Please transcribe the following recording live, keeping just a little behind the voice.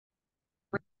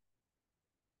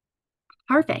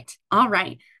Perfect. All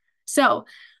right. So,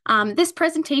 this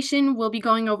presentation will be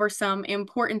going over some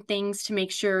important things to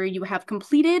make sure you have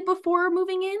completed before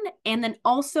moving in, and then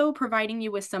also providing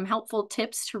you with some helpful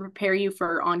tips to prepare you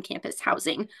for on-campus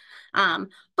housing.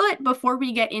 But before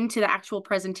we get into the actual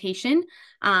presentation,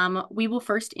 we will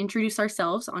first introduce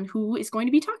ourselves on who is going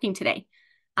to be talking today.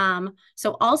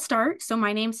 So I'll start. So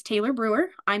my name's Taylor Brewer.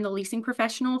 I'm the leasing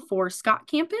professional for Scott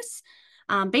Campus.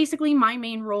 Basically, my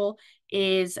main role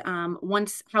is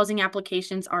once housing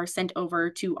applications are sent over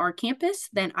to our campus,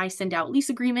 then I send out lease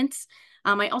agreements.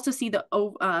 I also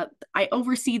I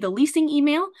oversee the leasing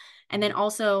email, and then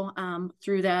also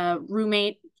through the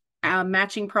roommate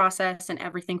matching process and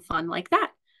everything fun like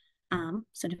that.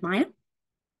 So Maya.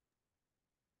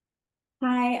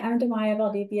 Hi, I'm Demaya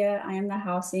Valdivia. I am the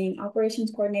Housing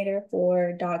Operations Coordinator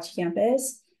for Dodge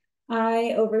Campus.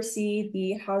 I oversee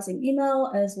the housing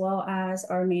email as well as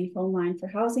our main phone line for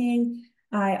housing.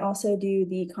 I also do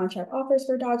the contract offers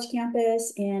for Dodge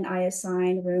Campus, and I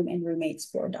assign room and roommates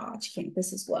for Dodge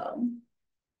Campus as well.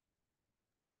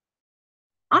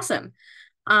 Awesome.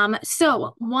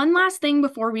 So one last thing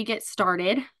before we get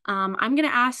started, I'm going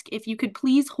to ask if you could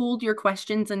please hold your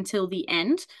questions until the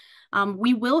end.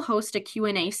 We will host a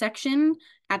Q&A section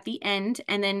at the end.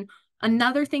 And then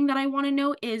another thing that I want to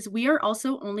note is we are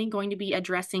also only going to be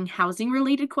addressing housing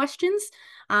related questions.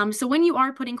 So when you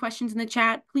are putting questions in the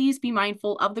chat, please be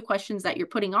mindful of the questions that you're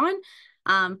putting on.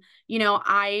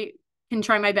 I can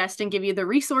try my best and give you the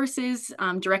resources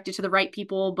directed to the right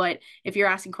people. But if you're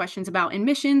asking questions about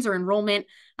admissions or enrollment,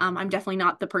 I'm definitely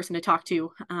not the person to talk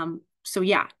to. So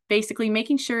yeah, basically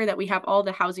making sure that we have all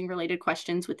the housing related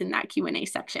questions within that Q&A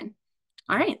section.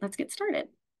 All right, let's get started.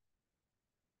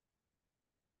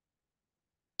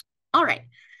 All right.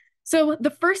 So the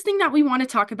first thing that we want to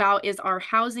talk about is our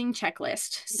housing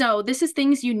checklist. So this is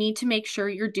things you need to make sure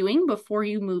you're doing before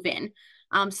you move in.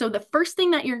 So the first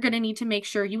thing that you're going to need to make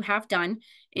sure you have done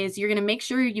is you're going to make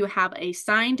sure you have a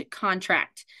signed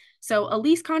contract. So a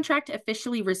lease contract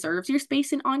officially reserves your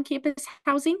space in on-campus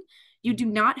housing. You do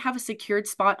not have a secured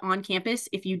spot on campus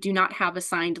if you do not have a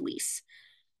signed lease.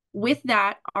 With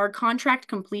that, our contract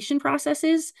completion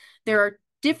processes, there are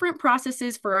different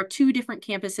processes for our two different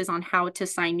campuses on how to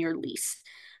sign your lease.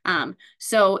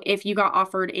 So if you got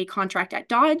offered a contract at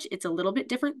Dodge, it's a little bit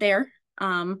different there.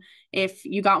 If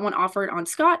you got one offered on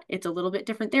Scott, it's a little bit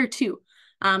different there too.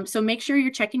 So make sure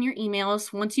you're checking your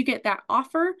emails. Once you get that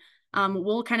offer,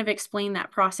 we'll kind of explain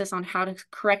that process on how to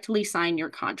correctly sign your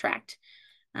contract.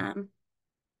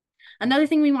 Another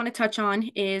thing we want to touch on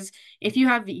is if you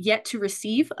have yet to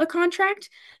receive a contract,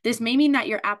 this may mean that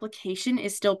your application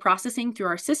is still processing through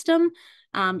our system.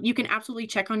 You can absolutely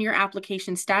check on your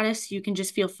application status. You can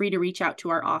just feel free to reach out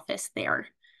to our office there.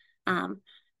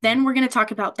 Then we're going to talk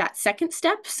about that second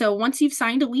step. So once you've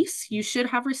signed a lease, you should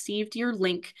have received your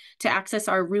link to access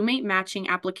our roommate matching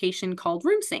application called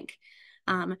RoomSync.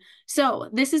 So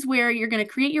this is where you're going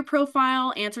to create your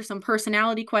profile, answer some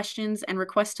personality questions, and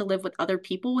request to live with other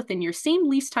people within your same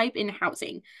lease type in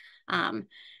housing. And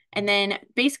then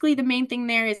basically the main thing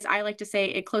there is I like to say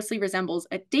it closely resembles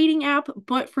a dating app,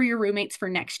 but for your roommates for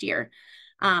next year.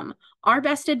 Our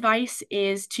best advice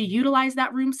is to utilize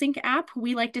that RoomSync app.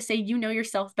 We like to say you know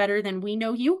yourself better than we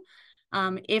know you.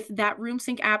 If that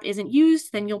RoomSync app isn't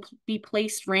used, then you'll be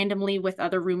placed randomly with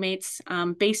other roommates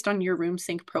based on your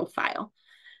RoomSync profile.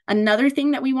 Another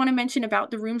thing that we want to mention about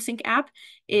the RoomSync app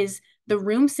is the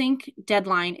RoomSync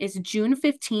deadline is June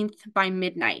 15th by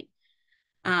midnight.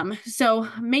 So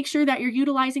make sure that you're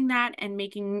utilizing that and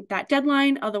making that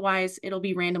deadline. Otherwise, it'll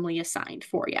be randomly assigned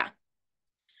for you.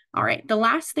 All right, the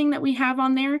last thing that we have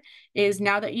on there is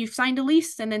now that you've signed a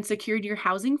lease and then secured your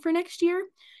housing for next year,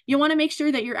 you'll want to make sure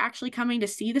that you're actually coming to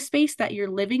see the space that you're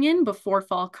living in before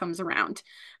fall comes around.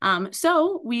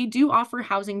 So we do offer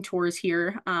housing tours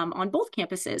here on both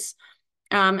campuses.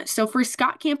 So for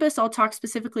Scott campus, I'll talk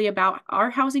specifically about our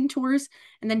housing tours.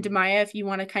 And then Demaya, if you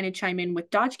want to kind of chime in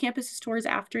with Dodge campus's tours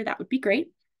after, that would be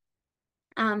great.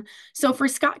 So for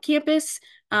Scott campus,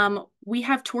 we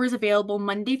have tours available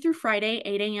Monday through Friday,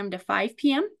 8 a.m. to 5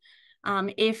 p.m.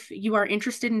 If you are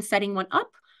interested in setting one up,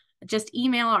 just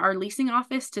email our leasing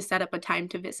office to set up a time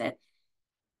to visit.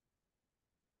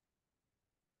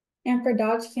 And for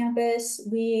Dodge Campus,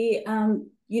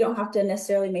 you don't have to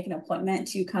necessarily make an appointment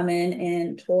to come in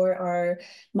and tour our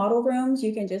model rooms.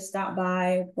 You can just stop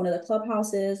by one of the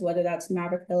clubhouses, whether that's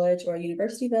Maverick Village or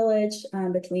University Village,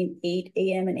 between 8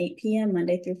 a.m. and 8 p.m.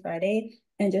 Monday through Friday,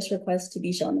 and just request to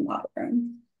be shown the model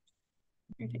room.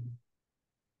 Okay.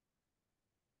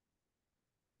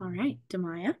 All right,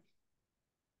 Demaya.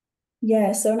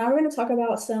 Yeah, so now we're going to talk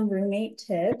about some roommate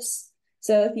tips.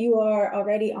 So if you are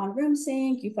already on room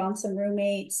sync, you found some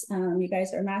roommates, you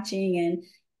guys are matching and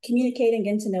communicating,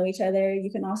 getting to know each other. You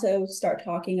can also start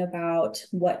talking about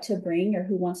what to bring or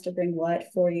who wants to bring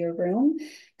what for your room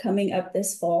coming up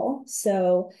this fall.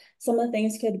 So some of the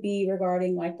things could be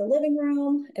regarding like the living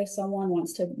room. If someone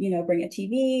wants to, bring a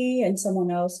TV and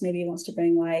someone else maybe wants to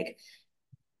bring like,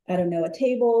 I don't know, a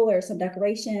table or some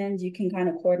decorations, you can kind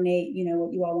of coordinate,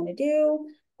 what you all want to do.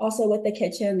 Also with the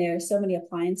kitchen, there's so many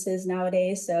appliances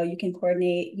nowadays, so you can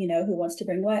coordinate, who wants to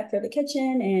bring what for the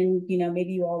kitchen, and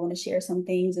maybe you all want to share some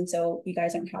things, and so you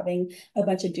guys aren't having a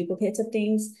bunch of duplicates of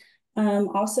things.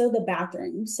 Also the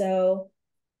bathroom. So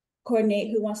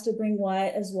coordinate who wants to bring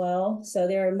what as well. So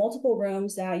there are multiple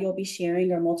rooms that you'll be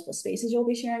sharing or multiple spaces you'll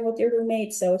be sharing with your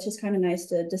roommates. So it's just kind of nice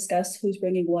to discuss who's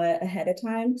bringing what ahead of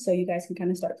time. So you guys can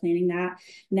kind of start planning that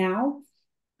now.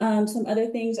 Some other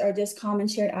things are just common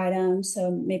shared items.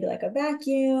 So maybe like a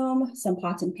vacuum, some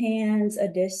pots and pans, a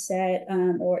dish set,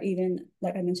 or even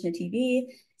like I mentioned, a TV.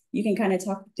 You can kind of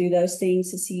talk through those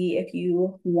things to see if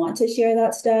you want to share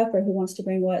that stuff or who wants to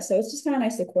bring what. So it's just kind of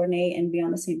nice to coordinate and be on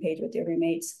the same page with your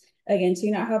roommates. Again, so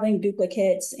you're not having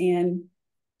duplicates, and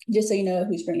just so you know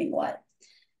who's bringing what.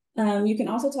 You can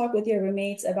also talk with your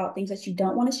roommates about things that you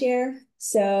don't want to share.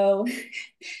 So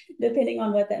depending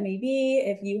on what that may be,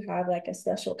 if you have like a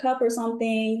special cup or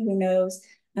something, who knows,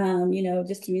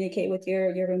 just communicate with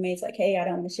your roommates like, hey, I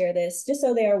don't want to share this, just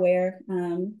so they're aware,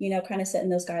 kind of setting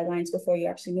those guidelines before you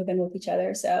actually move in with each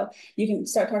other. So you can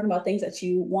start talking about things that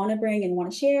you want to bring and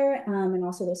want to share, and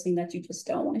also those things that you just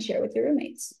don't want to share with your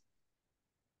roommates.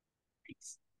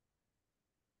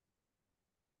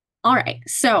 All right,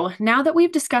 so now that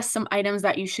we've discussed some items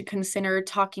that you should consider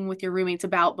talking with your roommates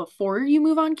about before you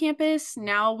move on campus,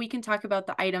 now we can talk about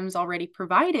the items already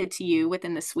provided to you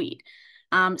within the suite.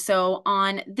 So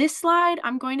on this slide,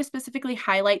 I'm going to specifically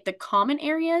highlight the common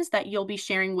areas that you'll be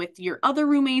sharing with your other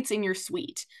roommates in your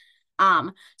suite.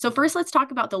 So first, let's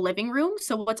talk about the living room.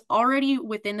 So what's already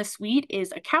within the suite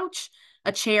is a couch,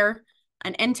 a chair,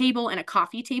 an end table, and a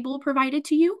coffee table provided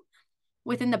to you.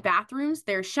 Within the bathrooms,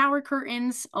 there's shower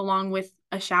curtains along with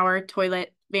a shower,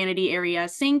 toilet, vanity area,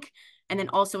 sink, and then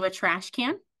also a trash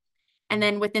can. And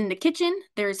then within the kitchen,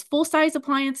 there's full-size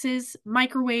appliances,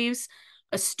 microwaves,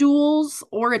 a stools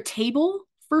or a table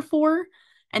for 4,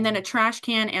 and then a trash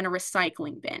can and a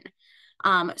recycling bin.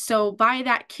 So by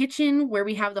that kitchen where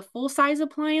we have the full-size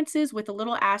appliances with a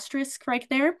little asterisk right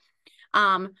there,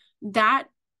 that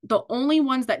the only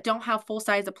ones that don't have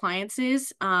full-size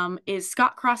appliances is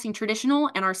Scott Crossing Traditional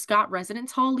and our Scott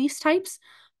Residence Hall lease types.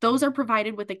 Those are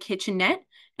provided with a kitchenette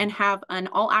and have an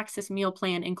all-access meal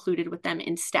plan included with them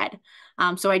instead.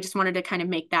 So I just wanted to kind of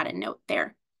make that a note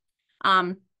there.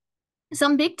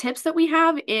 Some big tips that we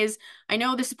have is, I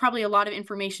know this is probably a lot of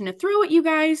information to throw at you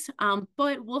guys,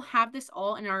 but we'll have this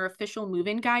all in our official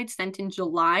move-in guide sent in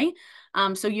July.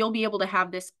 So you'll be able to have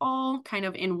this all kind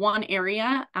of in one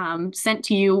area sent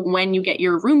to you when you get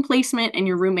your room placement and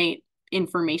your roommate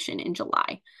information in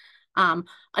July.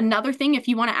 Another thing, if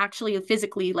you want to actually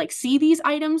physically like see these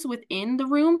items within the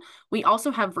room, we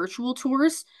also have virtual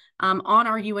tours on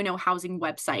our UNO housing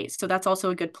website. So that's also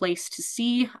a good place to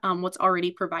see what's already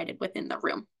provided within the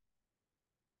room.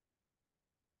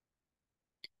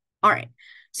 All right.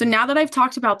 So now that I've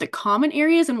talked about the common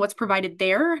areas and what's provided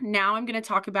there, now I'm going to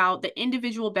talk about the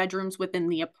individual bedrooms within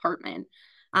the apartment.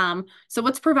 So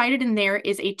what's provided in there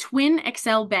is a twin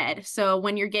XL bed. So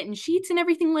when you're getting sheets and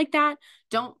everything like that,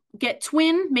 don't get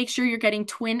twin, make sure you're getting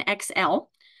twin XL.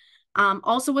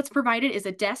 Also what's provided is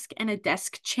a desk and a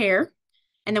desk chair.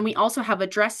 And then we also have a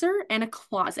dresser and a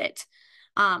closet.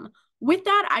 With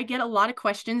that, I get a lot of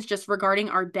questions just regarding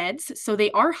our beds. So they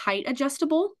are height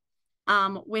adjustable.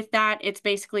 With that, it's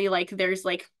basically like there's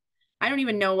like, I don't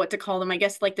even know what to call them. I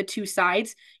guess like the 2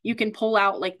 sides. You can pull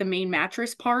out like the main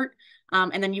mattress part,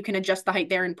 and then you can adjust the height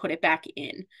there and put it back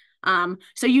in.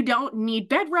 So you don't need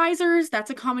bed risers.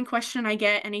 That's a common question I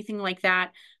get, anything like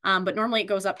that. But normally it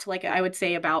goes up to like, I would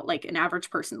say about like an average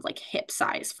person's like hip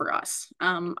size for us.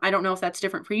 I don't know if that's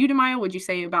different for you, Demaya. Would you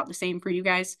say about the same for you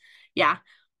guys? Yeah,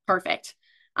 perfect.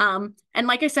 And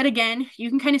like I said, again, you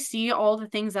can kind of see all the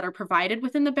things that are provided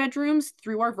within the bedrooms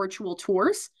through our virtual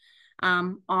tours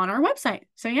on our website.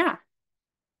 So yeah.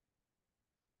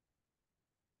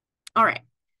 All right.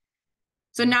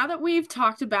 So now that we've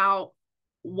talked about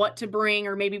what to bring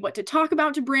or maybe what to talk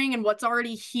about to bring and what's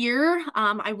already here,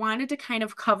 I wanted to kind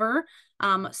of cover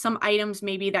some items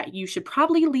maybe that you should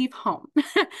probably leave home.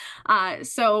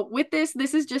 So with this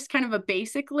is just kind of a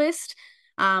basic list,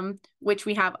 which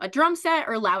we have a drum set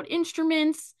or loud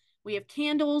instruments. We have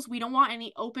candles. We don't want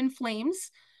any open flames,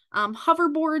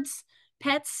 hoverboards,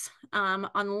 Pets,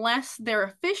 unless they're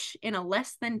a fish in a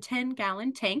less than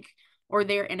 10-gallon tank, or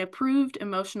they're an approved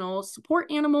emotional support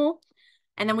animal.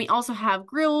 And then we also have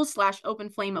grills / open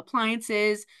flame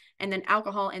appliances, and then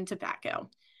alcohol and tobacco.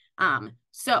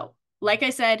 So like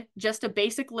I said, just a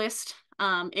basic list.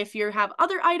 If you have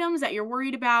other items that you're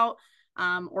worried about,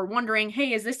 or wondering,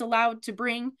 hey, is this allowed to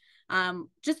bring?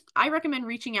 I recommend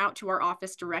reaching out to our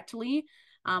office directly.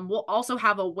 We'll also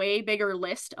have a way bigger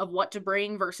list of what to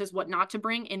bring versus what not to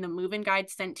bring in the move-in guide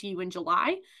sent to you in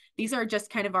July. These are just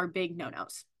kind of our big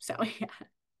no-nos. So yeah.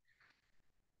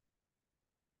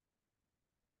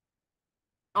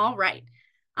 All right.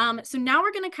 So now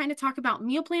we're going to kind of talk about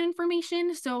meal plan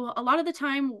information. So a lot of the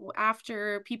time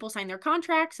after people sign their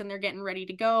contracts and they're getting ready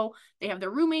to go, they have their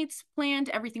roommates planned,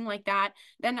 everything like that.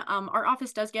 Then our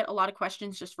office does get a lot of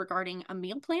questions just regarding a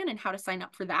meal plan and how to sign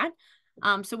up for that.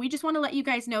 So we just want to let you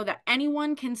guys know that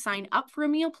anyone can sign up for a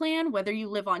meal plan, whether you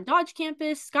live on Dodge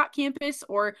campus, Scott campus,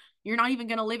 or you're not even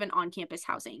going to live in on-campus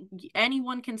housing.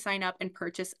 Anyone can sign up and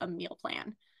purchase a meal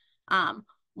plan.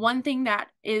 One thing that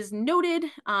is noted,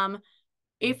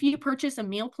 if you purchase a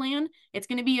meal plan, it's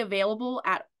going to be available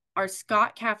at our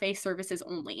Scott Cafe services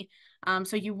only.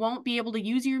 So you won't be able to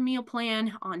use your meal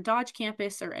plan on Dodge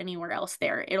campus or anywhere else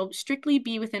there. It'll strictly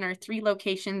be within our 3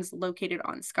 locations located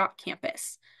on Scott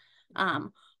campus.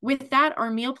 With that,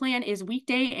 our meal plan is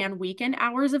weekday and weekend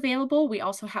hours available. We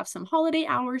also have some holiday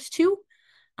hours too.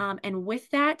 And with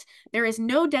that, there is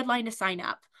no deadline to sign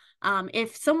up.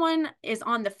 If someone is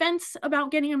on the fence about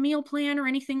getting a meal plan or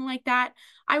anything like that,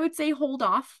 I would say hold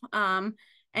off. And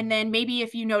then maybe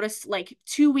if you notice like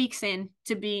 2 weeks in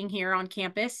to being here on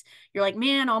campus, you're like,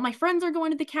 man, all my friends are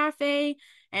going to the cafe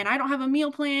and I don't have a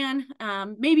meal plan.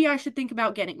 Maybe I should think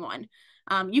about getting one.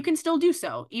 You can still do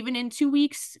so, even in 2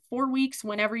 weeks, 4 weeks,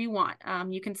 whenever you want.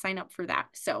 You can sign up for that.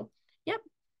 So, yep.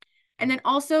 And then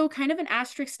also kind of an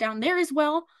asterisk down there as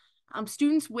well.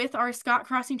 Students with our Scott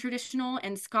Crossing Traditional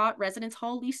and Scott Residence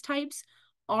Hall lease types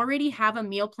already have a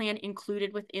meal plan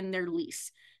included within their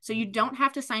lease. So you don't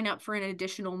have to sign up for an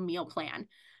additional meal plan.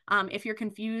 If you're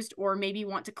confused or maybe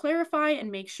want to clarify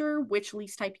and make sure which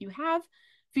lease type you have,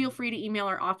 feel free to email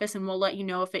our office and we'll let you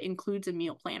know if it includes a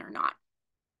meal plan or not.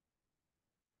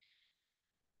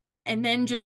 And then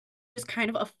just kind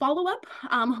of a follow-up.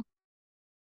 I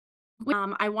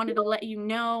wanted to let you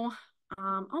know,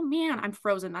 oh man, I'm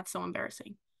frozen. That's so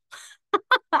embarrassing.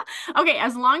 Okay,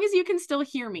 as long as you can still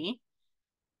hear me,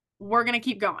 we're going to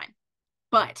keep going.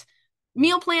 But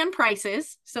meal plan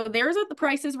prices. So there's the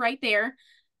prices right there.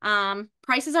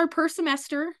 Prices are per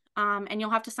semester, and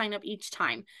you'll have to sign up each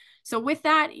time. So with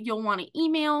that, you'll want to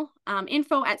email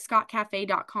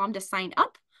info@scottcafe.com to sign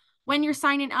up. When you're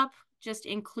signing up, just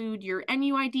include your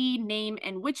NUID, name,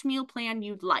 and which meal plan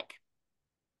you'd like.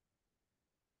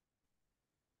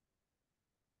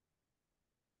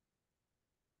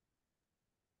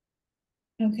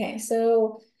 Okay,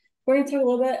 so we're going to talk a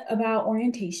little bit about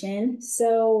orientation.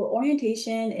 So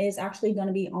orientation is actually going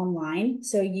to be online.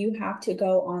 So you have to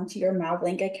go onto your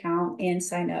Mavlink account and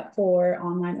sign up for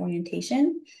online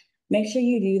orientation. Make sure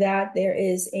you do that. There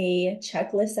is a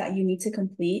checklist that you need to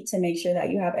complete to make sure that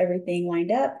you have everything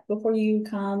lined up before you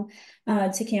come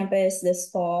to campus this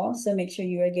fall. So make sure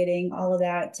you are getting all of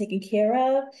that taken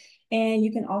care of. And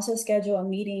you can also schedule a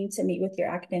meeting to meet with your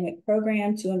academic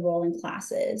program to enroll in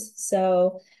classes.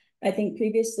 So I think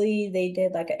previously they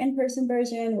did like an in-person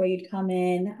version where you'd come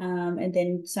in and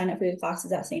then sign up for your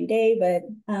classes that same day. But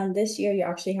this year you're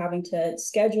actually having to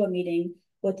schedule a meeting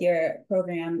with your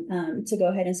program to go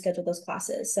ahead and schedule those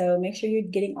classes. So make sure you're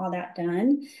getting all that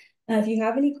done. If you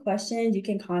have any questions, you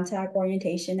can contact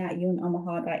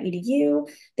orientation@unomaha.edu.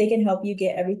 They can help you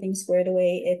get everything squared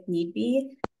away if need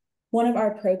be. One of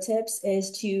our pro tips is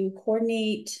to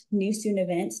coordinate new student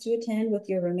events to attend with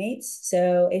your roommates.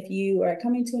 So if you are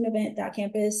coming to an event that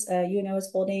campus UNO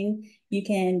is holding, you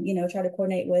can, try to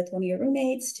coordinate with one of your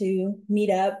roommates to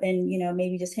meet up and,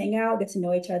 maybe just hang out, get to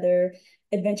know each other,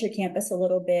 adventure campus a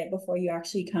little bit before you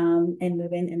actually come and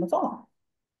move in the fall.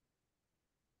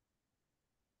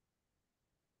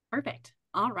 Perfect.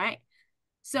 All right.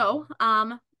 So,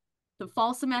 the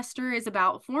fall semester is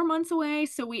about 4 months away,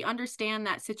 so we understand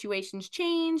that situations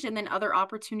change and then other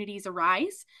opportunities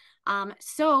arise.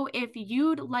 So if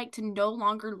you'd like to no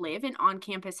longer live in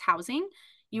on-campus housing,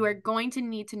 you are going to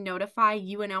need to notify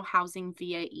UNO Housing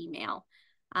via email.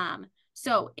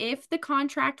 So if the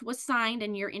contract was signed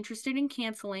and you're interested in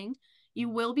canceling, you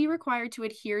will be required to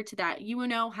adhere to that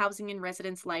UNO Housing and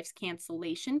Residence Life's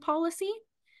cancellation policy.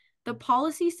 The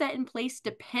policy set in place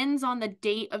depends on the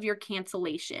date of your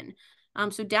cancellation.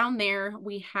 So down there,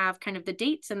 we have kind of the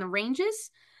dates and the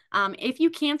ranges. If you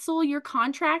cancel your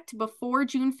contract before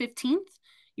June 15th,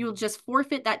 you'll just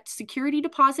forfeit that security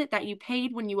deposit that you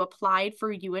paid when you applied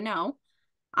for UNO.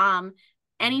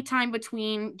 Anytime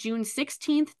between June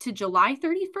 16th to July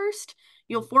 31st,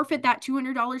 you'll forfeit that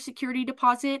 $200 security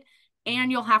deposit,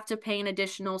 and you'll have to pay an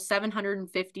additional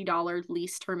 $750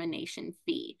 lease termination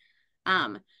fee.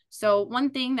 So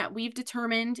one thing that we've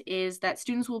determined is that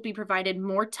students will be provided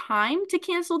more time to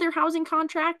cancel their housing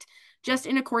contract, just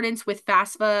in accordance with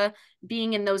FAFSA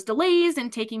being in those delays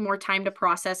and taking more time to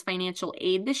process financial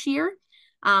aid this year.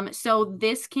 So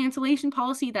this cancellation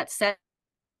policy that's set.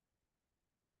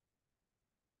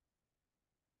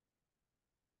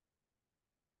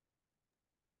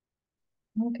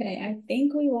 Okay, I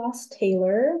think we lost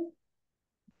Taylor.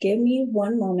 Give me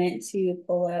one moment to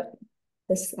pull up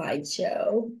the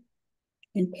slideshow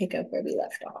and pick up where we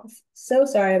left off. So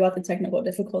sorry about the technical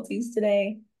difficulties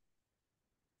today.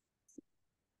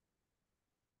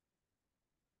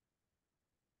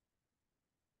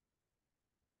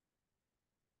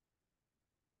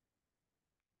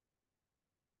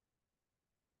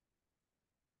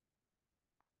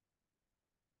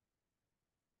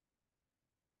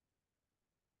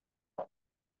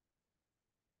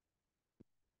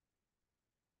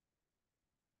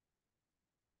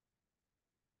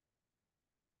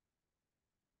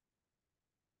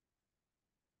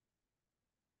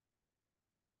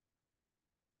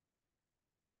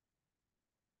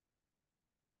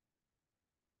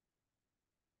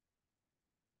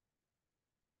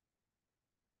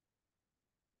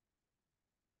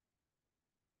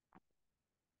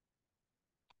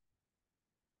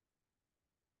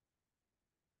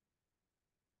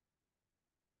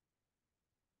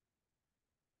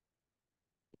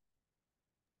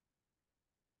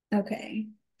 Okay,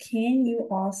 can you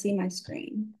all see my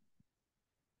screen?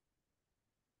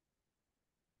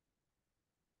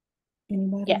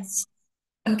 Anybody? Yes.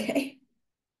 Okay.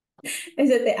 Is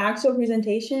it the actual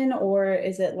presentation or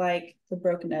is it like the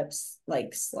broken up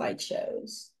like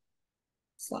slideshows?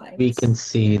 We can Slides.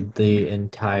 see the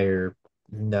entire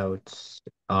notes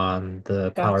on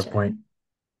the Gotcha. PowerPoint.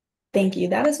 Thank you.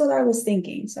 That is what I was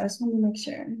thinking. So I just want to make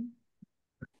sure.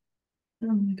 Oh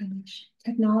my gosh.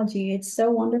 Technology, it's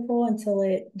so wonderful until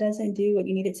it doesn't do what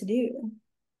you need it to do.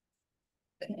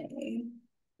 Okay.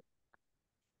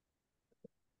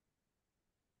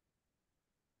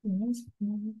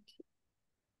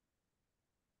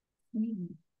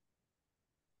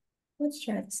 Let's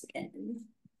try this again.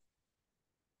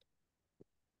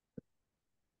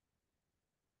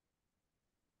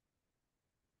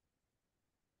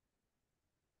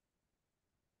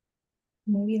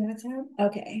 Maybe that's how.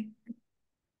 Okay.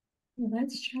 Well,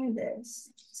 let's try this.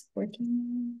 It's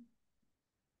working.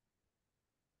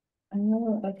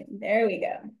 Oh, okay. There we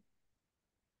go.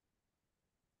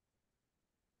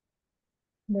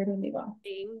 Where do we go?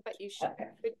 But you should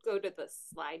go to the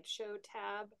slideshow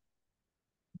tab.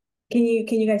 Can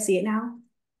you guys see it now?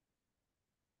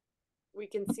 We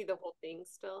can see the whole thing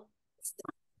still.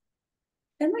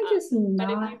 Am I just not? But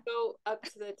if you go up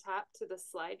to the top to the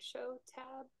slideshow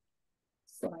tab,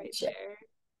 right there.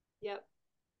 Yep.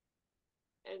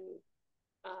 And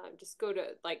just go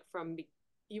to like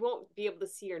you won't be able to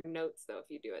see your notes though if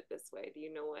you do it this way. Do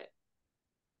you know what?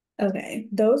 Okay,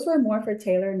 those were more for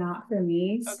Taylor, not for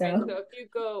me. Okay, so if you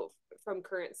go from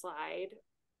current slide,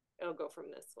 it'll go from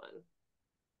this one.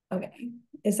 Okay,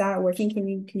 is that working? Can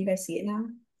you guys see it now?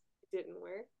 It didn't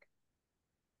work.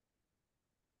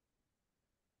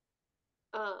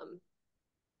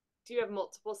 Do you have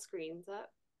multiple screens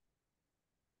up?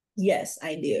 Yes,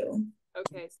 I do.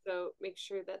 Okay, so make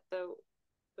sure that the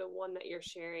one that you're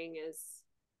sharing is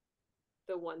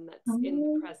the one that's in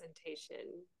the presentation.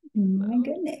 My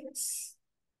goodness.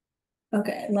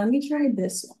 Okay, let me try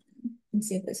this one and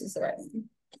see if this is the right one.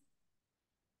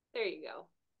 There you go.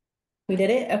 We did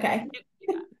it? Okay. Yep,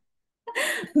 you got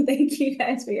it. Thank you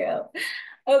guys for your help.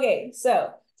 Okay,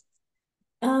 so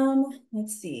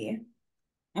let's see.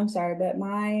 I'm sorry, but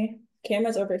my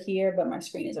camera's over here, but my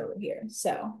screen is over here.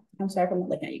 So I'm sorry if I'm not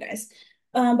looking at you guys.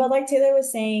 But like Taylor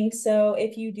was saying, so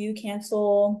if you do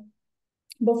cancel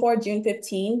before June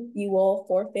 15th, you will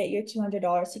forfeit your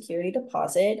 $200 security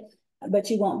deposit, but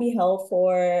you won't be held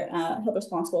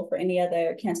responsible for any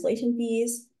other cancellation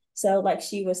fees. So like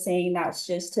she was saying, that's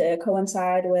just to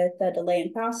coincide with the delay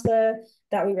in FAFSA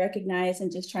that we recognize,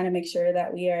 and just trying to make sure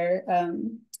that we are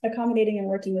accommodating and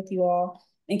working with you all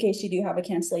in case you do have a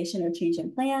cancellation or change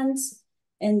in plans.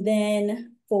 And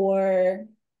then for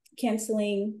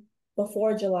canceling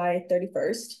before July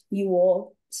 31st, you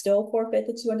will still forfeit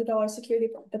the $200 security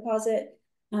deposit,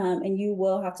 and you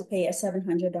will have to pay a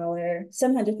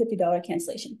 $750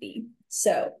 cancellation fee.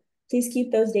 So please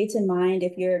keep those dates in mind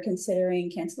if you're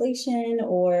considering cancellation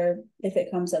or if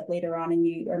it comes up later on and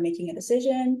you are making a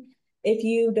decision. If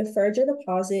you deferred your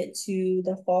deposit to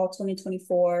the fall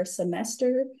 2024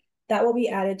 semester, that will be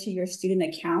added to your student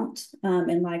account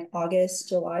in like August,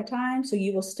 July time. So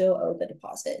you will still owe the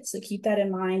deposit. So keep that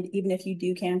in mind. Even if you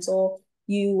do cancel,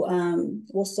 you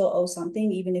will still owe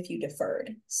something even if you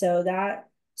deferred. So that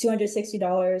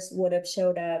 $260 would have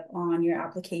showed up on your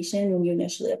application when you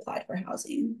initially applied for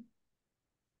housing.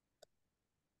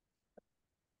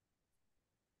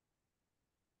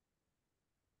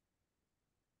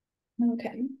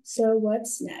 Okay, so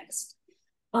what's next?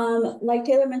 Like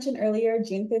Taylor mentioned earlier,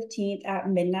 June 15th at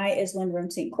midnight is when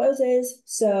room sync closes.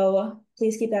 So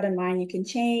please keep that in mind. You can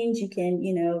change, you can,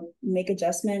 make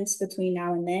adjustments between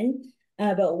now and then.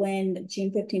 But when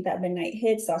June 15th at midnight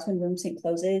hits, that's when room sync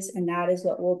closes. And that is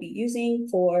what we'll be using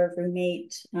for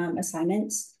roommate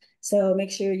assignments. So make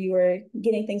sure you are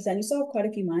getting things done. You still have quite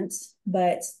a few months,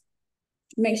 but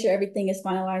make sure everything is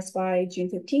finalized by June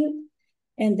 15th.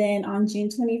 And then on June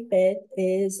 25th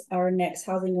is our next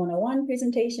Housing 101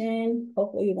 presentation.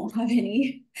 Hopefully we won't have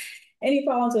any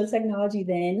problems with technology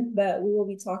then, but we will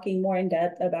be talking more in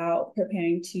depth about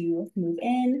preparing to move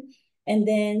in. And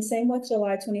then same with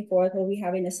July 24th, we'll be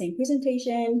having the same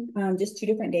presentation, just 2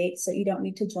 different dates. So you don't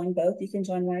need to join both. You can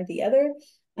join one or the other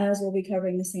as we'll be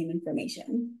covering the same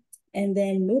information. And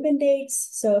then move-in dates.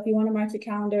 So if you want to mark your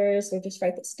calendars or just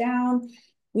write this down,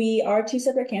 we are 2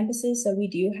 separate campuses, so we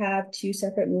do have 2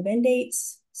 separate move-in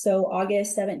dates. So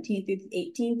August 17th through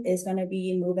the 18th is going to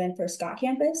be move-in for Scott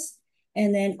campus.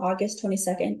 And then August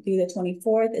 22nd through the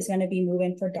 24th is going to be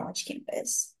move-in for Dodge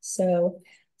campus. So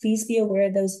please be aware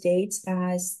of those dates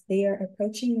as they are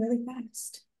approaching really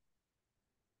fast.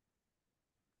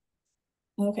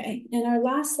 Okay, and our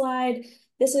last slide,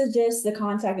 this is just the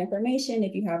contact information.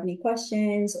 If you have any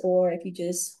questions or if you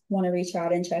just want to reach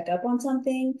out and check up on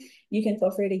something, you can feel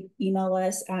free to email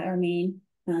us at our main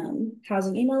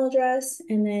housing email address.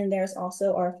 And then there's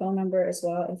also our phone number as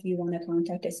well if you want to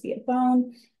contact us via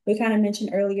phone. We kind of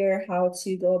mentioned earlier how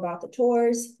to go about the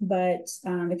tours, but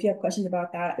if you have questions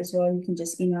about that as well, you can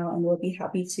just email and we'll be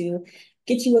happy to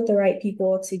get you with the right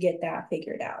people to get that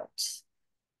figured out.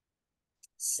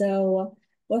 So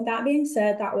with that being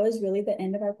said, that was really the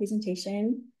end of our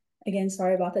presentation. Again,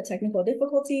 sorry about the technical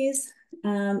difficulties.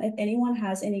 If anyone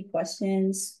has any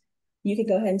questions, you could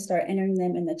go ahead and start entering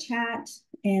them in the chat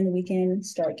and we can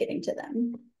start getting to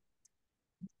them.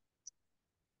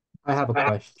 I have a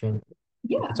question.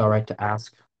 Yeah. If it's all right to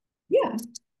ask. Yeah.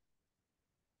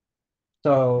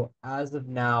 So as of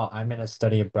now, I'm in a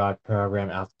study abroad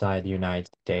program outside the United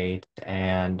States,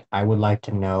 and I would like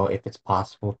to know if it's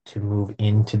possible to move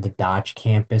into the Dodge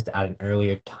campus at an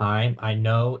earlier time. I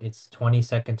know it's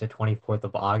 22nd to 24th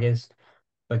of August,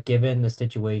 but given the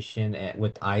situation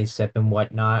with ISEP and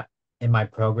whatnot in my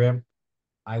program,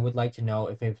 I would like to know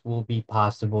if it will be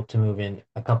possible to move in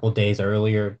a couple days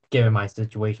earlier, given my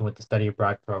situation with the study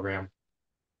abroad program.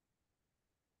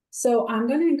 So I'm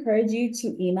going to encourage you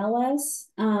to email us.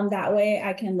 That way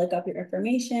I can look up your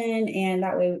information and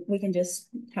that way we can just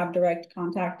have direct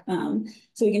contact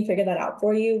so we can figure that out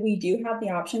for you. We do have the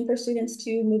option for students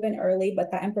to move in early,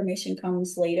 but that information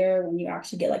comes later when you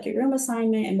actually get like your room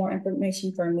assignment and more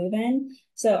information for a move-in.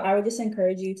 So I would just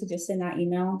encourage you to just send that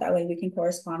email. That way we can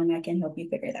correspond and I can help you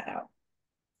figure that out.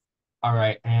 All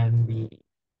right, and the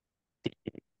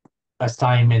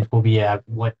assignment will be at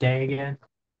what day again?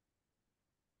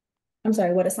 I'm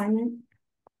sorry, what assignment?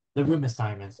 The room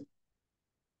assignments.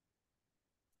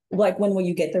 Like when will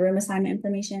you get the room assignment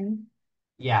information?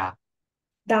 Yeah.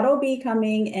 That'll be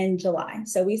coming in July.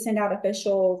 So we send out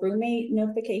official roommate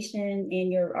notification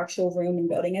and your actual room and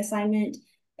building assignment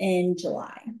in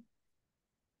July.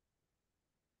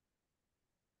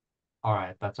 All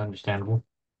right, that's understandable.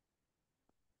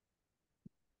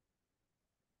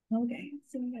 Okay,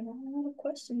 so we have a lot of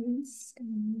questions.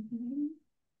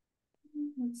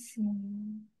 Let's see.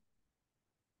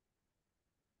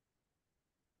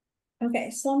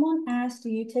 Okay, someone asked, do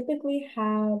you typically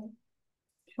have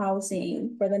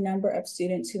housing for the number of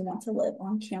students who want to live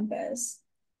on campus?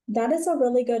 That is a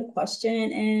really good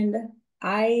question.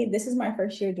 And this is my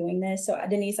first year doing this. So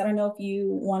Denise, I don't know if you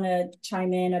want to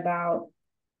chime in about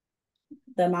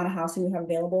the amount of housing we have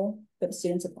available for the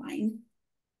students applying.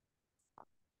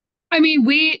 I mean,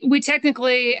 we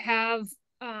technically have,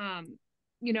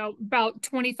 about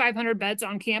 2,500 beds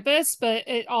on campus, but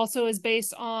it also is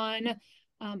based on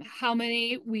how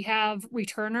many we have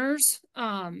returners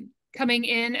coming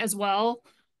in as well.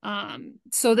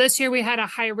 So this year we had a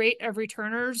high rate of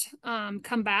returners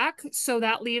come back. So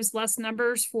that leaves less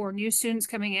numbers for new students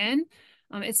coming in.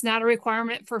 It's not a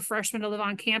requirement for freshmen to live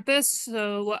on campus,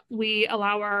 so we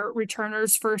allow our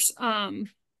returners first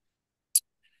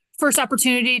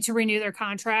opportunity to renew their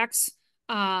contracts.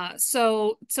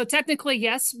 So technically,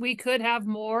 yes, we could have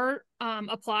more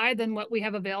apply than what we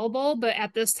have available, but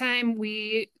at this time,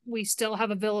 we still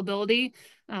have availability.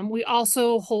 We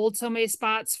also hold so many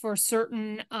spots for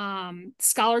certain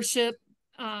scholarship.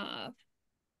 What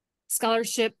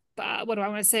do I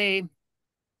want to say?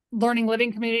 Learning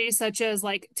living communities such as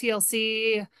like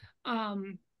TLC,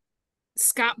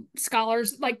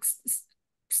 scholars, like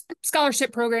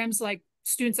scholarship programs, like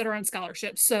students that are on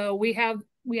scholarships. So we have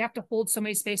to hold so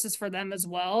many spaces for them as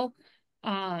well.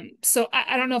 So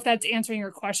I don't know if that's answering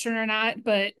your question or not,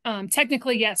 but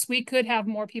technically, yes, we could have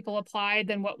more people apply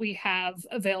than what we have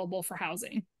available for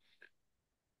housing.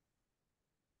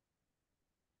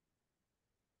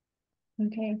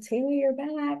 Okay, Taylor, you're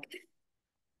back.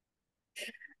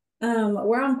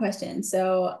 We're on questions,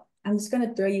 so I'm just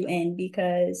gonna throw you in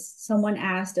because someone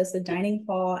asked, does the dining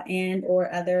hall and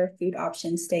or other food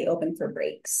options stay open for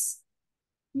breaks?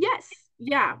 Yes,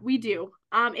 yeah, we do.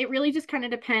 It really just kind of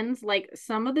depends. Like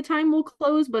some of the time we'll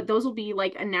close, but those will be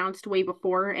like announced way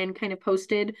before and kind of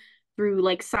posted through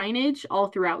like signage all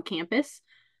throughout campus.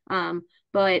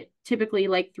 But typically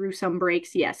like through some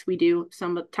breaks, yes, we do.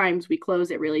 Sometimes we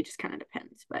close. It really just kind of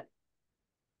depends, but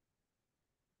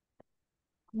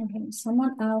Okay,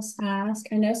 someone else asked,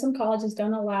 I know some colleges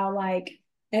don't allow like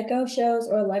Echo shows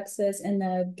or Alexas in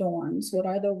the dorms. What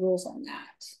are the rules on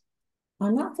that?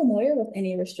 I'm not familiar with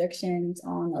any restrictions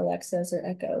on Alexas or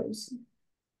Echoes.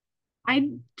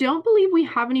 I don't believe we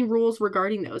have any rules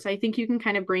regarding those. I think you can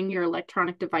kind of bring your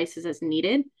electronic devices as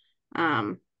needed.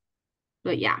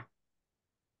 But yeah.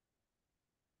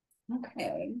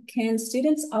 Okay, can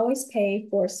students always pay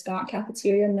for Scott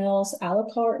cafeteria meals a la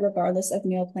carte regardless of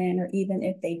meal plan or even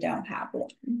if they don't have one?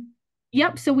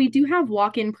 Yep, so we do have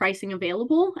walk-in pricing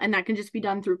available, and that can just be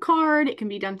done through card. It can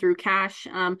be done through cash.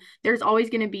 There's always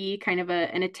going to be kind of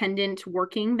an attendant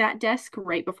working that desk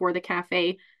right before the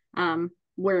cafe,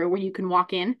 where you can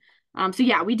walk in. So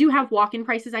yeah, we do have walk-in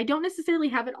prices. I don't necessarily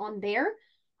have it on there,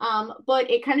 but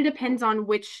it kind of depends on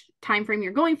which time frame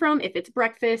you're going from, if it's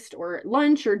breakfast or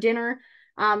lunch or dinner.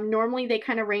 Normally they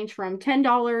kind of range from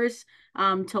 $10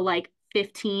 to like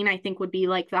 15, I think would be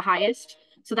like the highest.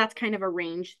 So that's kind of a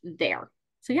range there.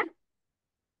 So yeah.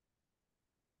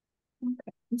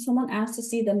 Okay. Someone asked to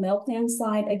see the meal plan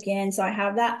slide again. So I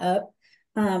have that up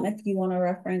if you want to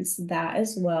reference that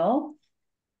as well.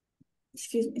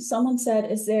 Excuse me. Someone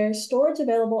said, is there storage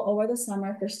available over the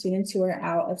summer for students who are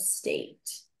out of state?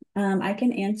 I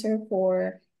can answer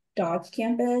for Dodge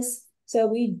campus. So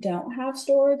we don't have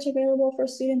storage available for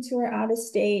students who are out of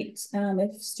state.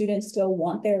 If students still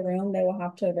want their room, they will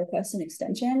have to request an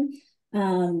extension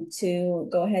to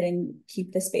go ahead and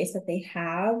keep the space that they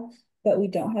have, but we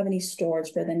don't have any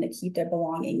storage for them to keep their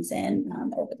belongings in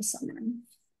over the summer.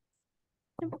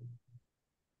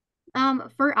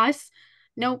 For us,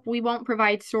 nope, we won't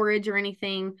provide storage or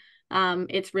anything.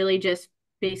 It's really just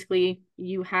basically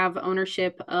you have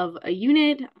ownership of a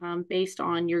unit based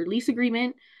on your lease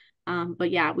agreement.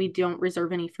 But yeah, we don't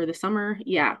reserve any for the summer.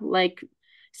 Yeah, like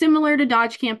similar to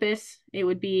Dodge campus, it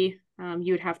would be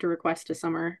you would have to request a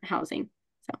summer housing.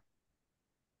 So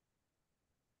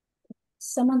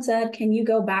someone said, can you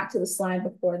go back to the slide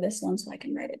before this one so I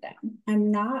can write it down? I'm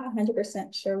not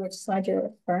 100% sure which slide you're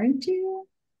referring to.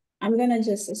 I'm gonna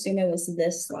just assume it was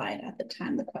this slide at the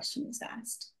time the question was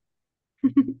asked.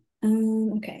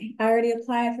 Okay, I already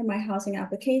applied for my housing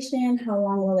application. How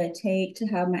long will it take to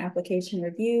have my application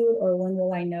reviewed, or when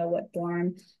will I know what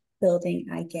dorm building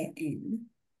I get in?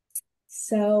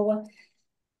 So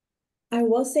I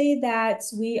will say that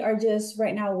we are just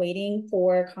right now waiting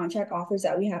for contract offers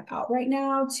that we have out right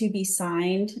now to be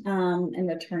signed and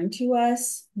returned to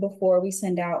us before we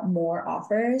send out more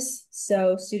offers.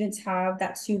 So students have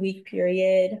that 2-week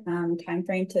period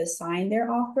timeframe to sign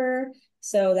their offer.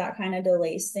 So that kind of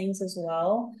delays things as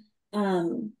well.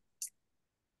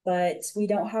 But we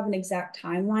don't have an exact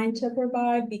timeline to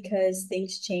provide because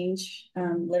things change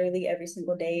literally every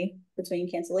single day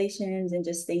between cancellations and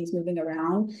just things moving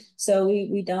around. So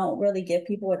we don't really give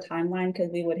people a timeline because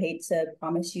we would hate to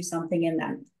promise you something and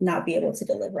then not be able to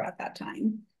deliver at that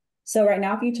time. So right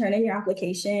now, if you turn in your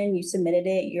application, you submitted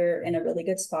it, you're in a really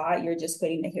good spot. You're just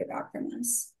waiting to hear back from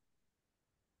us.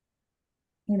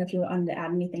 And if you wanted to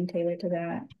add anything, Taylor, to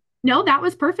that. no, that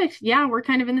was perfect. Yeah, we're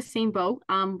kind of in the same boat.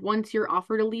 Once you're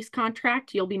offered a lease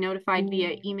contract, you'll be notified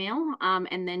via email.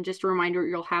 And then just a reminder,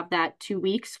 you'll have that 2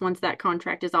 weeks once that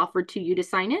contract is offered to you to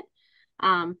sign it.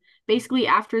 Basically,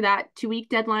 after that 2-week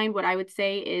deadline, what I would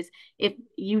say is if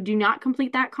you do not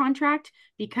complete that contract,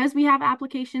 because we have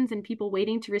applications and people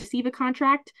waiting to receive a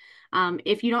contract,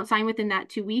 if you don't sign within that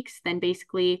 2 weeks, then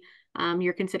basically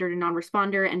you're considered a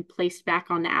non-responder and placed back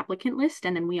on the applicant list,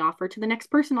 and then we offer to the next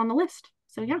person on the list.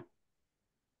 So yeah.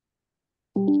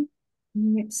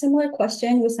 Similar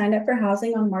question. We signed up for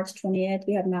housing on March 20th.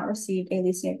 We have not received a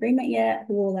leasing agreement yet.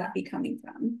 Who will that be coming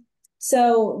from?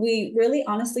 So we really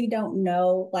honestly don't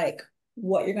know like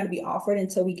what you're going to be offered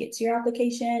until we get to your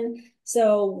application.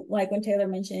 So like when Taylor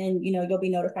mentioned, you know, you'll be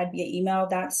notified via email.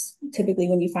 That's typically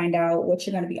when you find out what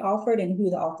you're going to be offered and who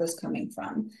the offer is coming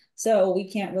from. So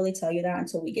we can't really tell you that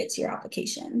until we get to your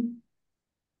application.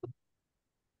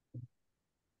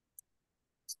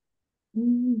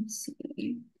 Let's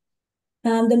see.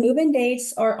 The move-in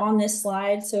dates are on this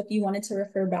slide. So if you wanted to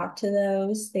refer back to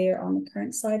those, they are on the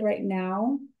current slide right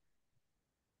now.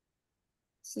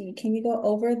 See, can you go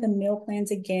over the meal plans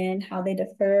again, how they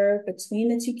differ between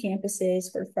the two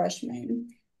campuses for freshmen?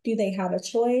 Do they have a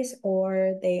choice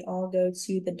or they all go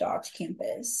to the Dodge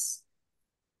campus?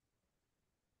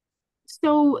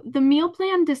 So the meal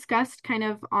plan discussed kind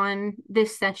of on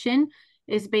this session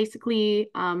is basically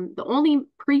the only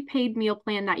prepaid meal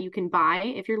plan that you can buy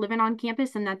if you're living on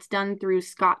campus, and that's done through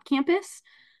Scott Campus.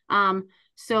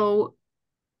 So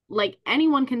like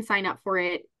anyone can sign up for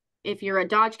it if you're a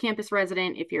Dodge campus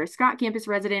resident, if you're a Scott campus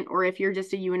resident, or if you're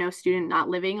just a UNO student not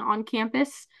living on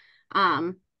campus.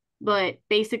 But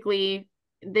basically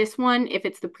this one, if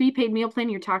it's the prepaid meal plan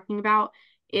you're talking about,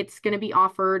 it's going to be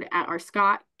offered at our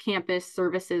Scott campus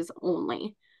services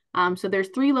only. So there's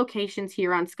 3 locations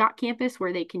here on Scott campus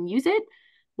where they can use it.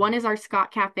 One is our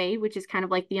Scott Cafe, which is kind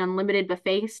of like the unlimited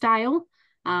buffet style.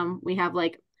 We have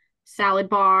like salad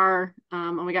bar.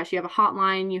 Oh my gosh, you have a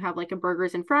hotline. You have like a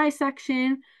burgers and fries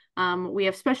section. We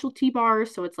have specialty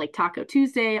bars, so it's like Taco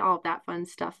Tuesday, all of that fun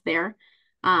stuff there.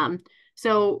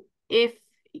 So if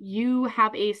you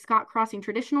have a Scott Crossing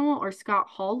traditional or Scott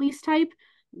Hall lease type,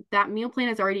 that meal plan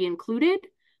is already included.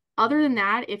 Other than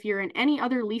that, if you're in any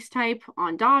other lease type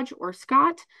on Dodge or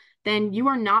Scott, then you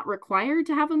are not required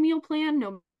to have a meal plan,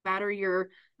 no matter your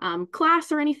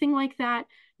class or anything like that.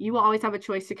 You will always have a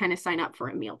choice to kind of sign up for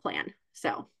a meal plan.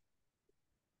 So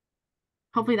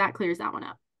hopefully that clears that one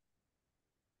up.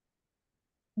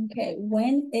 Okay,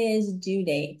 when is due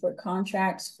date for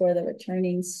contracts for the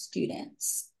returning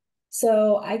students?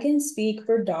 So I can speak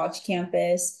for Dodge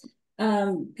campus.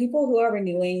 People who are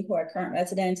renewing, who are current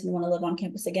residents and want to live on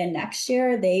campus again next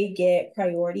year, they get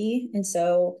priority. And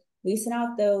so we sent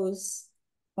out those,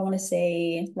 I want to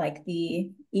say like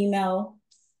the email,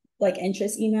 like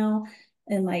interest email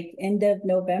in like end of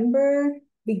November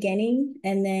beginning,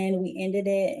 and then we ended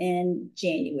it in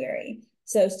January.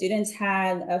 So students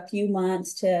had a few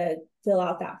months to fill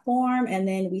out that form, and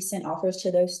then we sent offers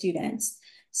to those students.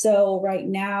 So right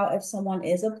now, if someone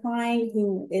is applying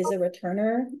who is a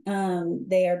returner,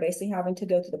 they are basically having to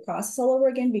go through the process all over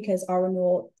again because our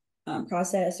renewal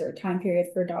process or time period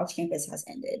for Dodge campus has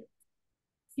ended.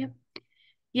 Yep.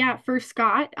 Yeah, for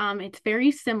Scott, it's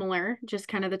very similar, just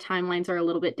kind of the timelines are a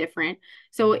little bit different.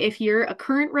 So if you're a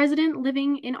current resident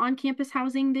living in on-campus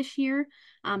housing this year,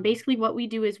 basically what we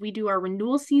do is we do our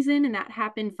renewal season, and that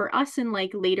happened for us in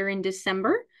like later in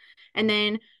December. And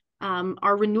then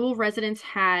our renewal residents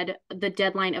had the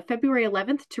deadline of February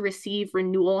 11th to receive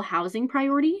renewal housing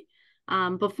priority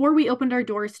before we opened our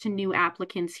doors to new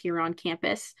applicants here on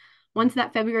campus. Once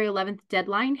that February 11th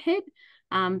deadline hit,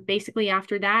 basically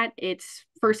after that, it's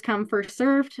first come, first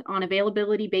served on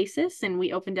availability basis, and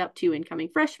we opened up to incoming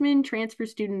freshmen, transfer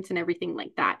students, and everything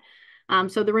like that.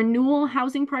 So the renewal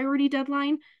housing priority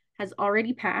deadline has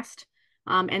already passed.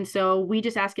 And so we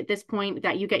just ask at this point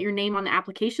that you get your name on the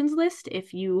applications list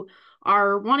if you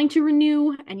are wanting to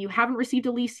renew and you haven't received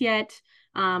a lease yet,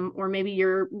 or maybe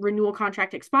your renewal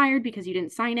contract expired because you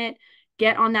didn't sign it.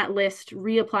 Get on that list,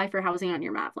 reapply for housing on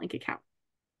your MavLink account.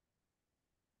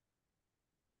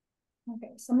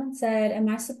 Okay, someone said, am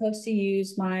I supposed to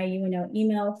use my UNO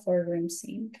email for room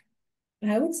sync?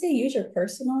 I would say use your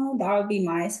personal. That would be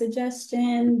my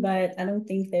suggestion, but I don't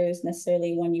think there's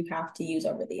necessarily one you have to use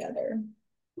over the other.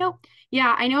 Nope.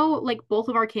 Yeah, I know like both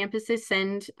of our campuses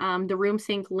send the room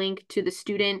sync link to the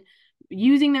student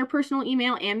using their personal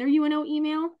email and their UNO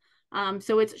email.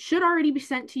 So it should already be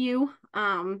sent to you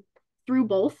through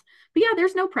both. But yeah,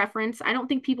 there's no preference. I don't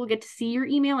think people get to see your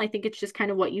email. I think it's just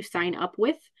kind of what you sign up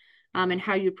with and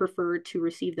how you prefer to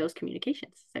receive those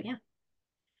communications. So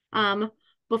yeah.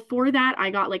 Before that, I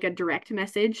got like a direct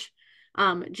message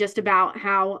just about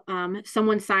how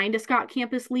someone signed a Scott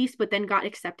campus lease, but then got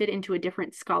accepted into a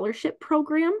different scholarship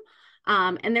program.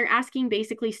 And they're asking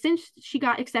basically, since she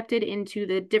got accepted into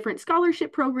the different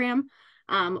scholarship program,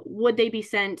 would they be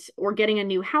sent or getting a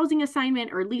new housing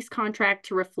assignment or lease contract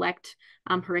to reflect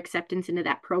her acceptance into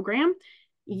that program?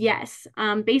 Yes.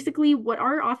 Basically, what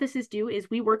our offices do is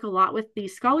we work a lot with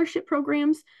these scholarship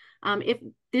programs. If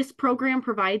this program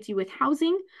provides you with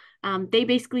housing, they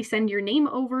basically send your name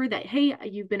over that, hey,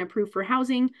 you've been approved for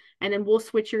housing, and then we'll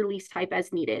switch your lease type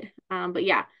as needed. But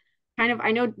yeah, kind of,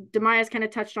 I know Demaya's kind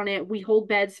of touched on it. We hold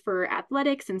beds for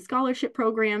athletics and scholarship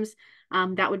programs.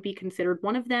 That would be considered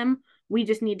one of them. We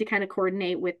just need to kind of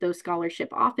coordinate with those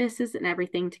scholarship offices and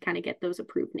everything to kind of get those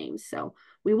approved names. So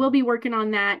we will be working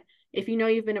on that. If you know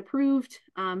you've been approved,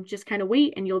 just kind of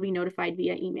wait and you'll be notified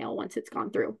via email once it's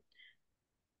gone through.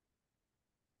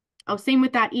 Oh, same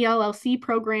with that ELLC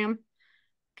program,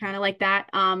 kind of like that.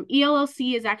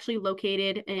 ELLC is actually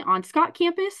located on Scott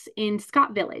campus in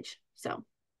Scott Village. So,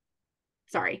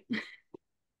 sorry,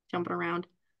 jumping around.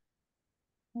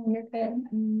 Oh, you're good.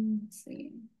 Let's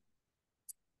see.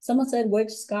 Someone said,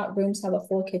 which Scott rooms have a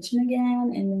full kitchen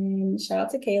again? And then shout out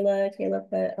to Kayla. Kayla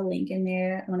put a link in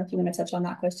there. I don't know if you want to touch on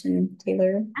that question,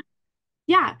 Taylor.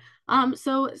 Yeah.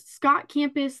 So Scott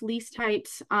campus lease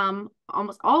types,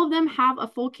 almost all of them have a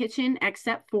full kitchen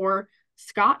except for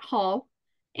Scott Hall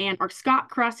and our Scott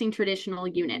Crossing traditional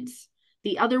units.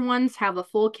 The other ones have a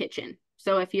full kitchen.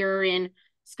 So if you're in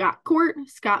Scott Court,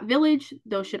 Scott Village,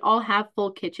 those should all have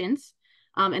full kitchens.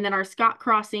 And then our Scott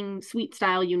Crossing suite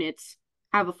style units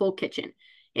have a full kitchen.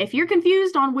 If you're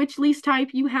confused on which lease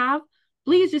type you have,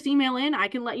 please just email in. I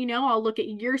can let you know. I'll look at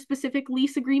your specific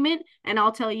lease agreement and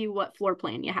I'll tell you what floor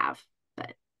plan you have.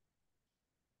 But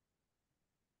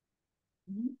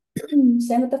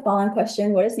Same with the following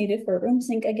question. What is needed for a room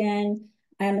sync again?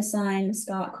 I am assigned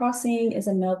Scott Crossing is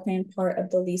a meal plan part of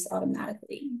the lease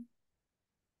automatically.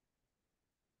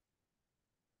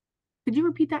 Could you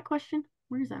repeat that question?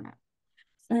 Where is that at?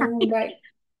 Right.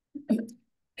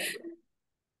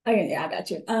 Okay, yeah, I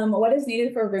got you. What is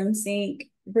needed for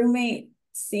roommate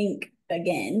sync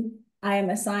again? I am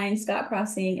assigned Scott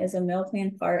Crossing as a meal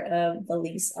plan part of the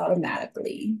lease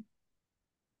automatically.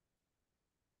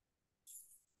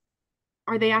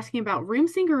 Are they asking about room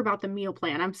sync or about the meal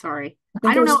plan? I'm sorry.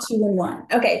 I don't know. 2 in 1.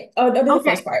 Okay. Oh, I'll do the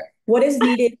first part. What is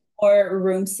needed for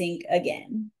room sync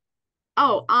again?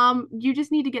 Oh, you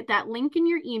just need to get that link in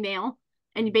your email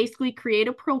and you basically create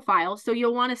a profile. So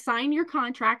you'll want to sign your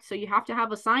contract. So you have to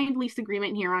have a signed lease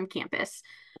agreement here on campus.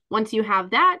 Once you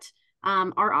have that,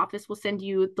 our office will send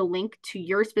you the link to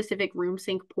your specific room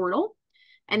sync portal.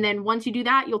 And then once you do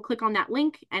that, you'll click on that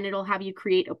link and it'll have you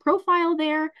create a profile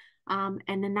there. And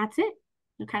then that's it.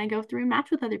 You'll kind of go through and match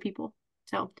with other people.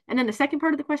 So, and then the second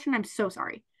part of the question, I'm so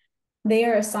sorry. They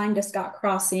are assigned to Scott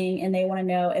Crossing and they want to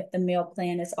know if the meal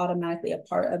plan is automatically a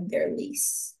part of their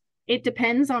lease. It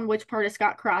depends on which part of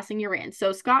Scott Crossing you're in.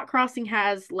 So Scott Crossing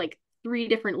has like 3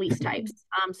 different lease types.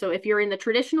 So if you're in the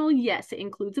traditional, yes, it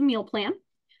includes a meal plan.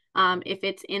 If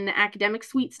it's in the academic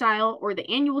suite style or the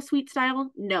annual suite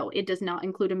style, no, it does not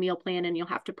include a meal plan and you'll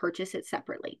have to purchase it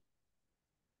separately.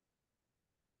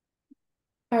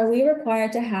 Are we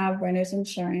required to have renter's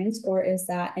insurance or is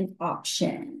that an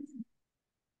option?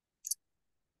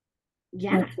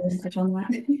 Yeah. Touch on that.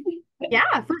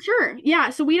 Yeah, for sure. Yeah,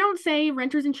 so we don't say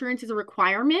renter's insurance is a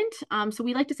requirement. So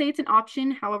we like to say it's an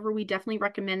option. However, we definitely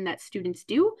recommend that students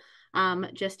do,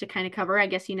 just to kind of cover. I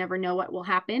guess you never know what will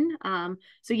happen.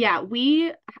 So yeah,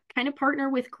 we kind of partner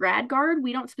with GradGuard.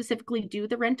 We don't specifically do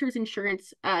the renter's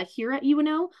insurance here at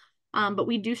UNO, but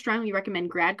we do strongly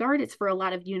recommend GradGuard. It's for a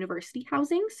lot of university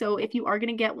housing. So if you are going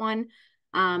to get one,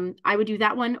 I would do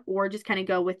that one or just kind of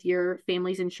go with your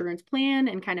family's insurance plan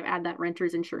and kind of add that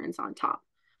renter's insurance on top.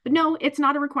 But no, it's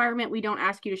not a requirement. We don't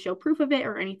ask you to show proof of it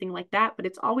or anything like that, but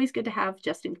it's always good to have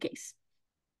just in case.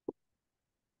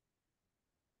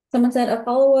 Someone said a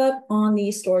follow-up on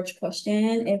the storage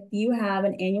question. If you have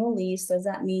an annual lease, does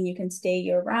that mean you can stay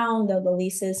year-round though the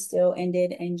leases still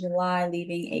ended in July,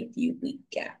 leaving a few week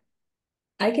gap?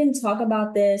 I can talk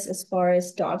about this as far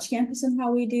as Dodge campus and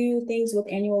how we do things with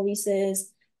annual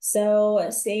leases. So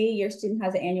say your student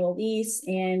has an annual lease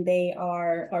and they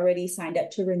are already signed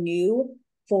up to renew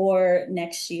for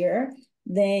next year,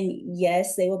 then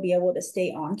yes, they will be able to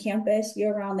stay on campus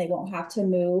year round. They won't have to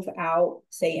move out,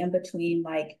 say in between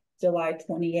like July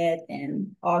 20th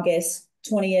and August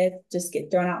 20th, just get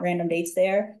thrown out random dates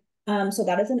there. So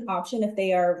that is an option if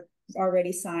they are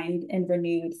already signed and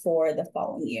renewed for the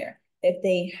following year. If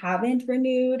they haven't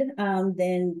renewed,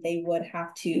 then they would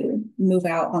have to move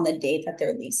out on the date that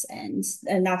their lease ends.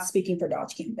 And that's speaking for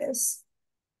Dodge campus.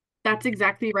 That's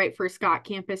exactly right for Scott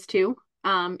campus too.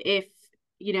 If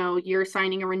you know, you're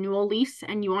signing a renewal lease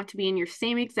and you want to be in your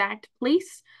same exact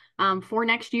place for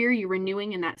next year, you're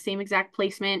renewing in that same exact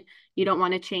placement. You don't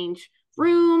want to change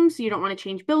rooms, you don't want to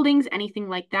change buildings, anything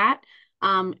like that.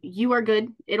 You are good.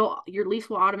 Your lease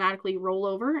will automatically roll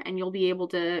over and you'll be able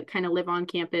to kind of live on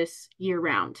campus year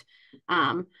round.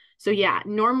 So yeah,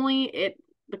 normally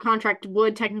the contract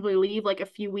would technically leave like a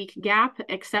few week gap,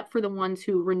 except for the ones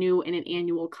who renew in an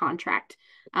annual contract.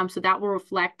 So that will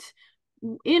reflect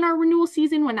in our renewal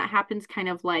season when that happens, kind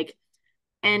of like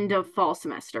end of fall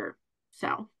semester.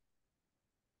 So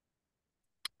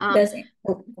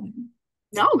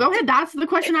no, go ahead. That's the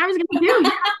question I was going to do.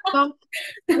 Yeah, so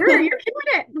you're killing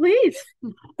it. Please.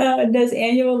 Does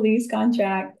annual lease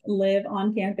contract live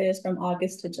on campus from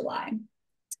August to July?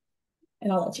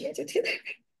 And I'll let you answer too.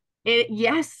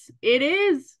 Yes, it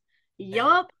is.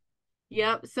 Yup.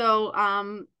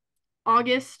 So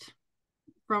August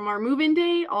from our move-in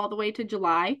day all the way to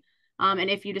July. And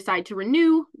if you decide to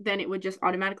renew, then it would just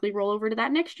automatically roll over to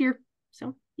that next year.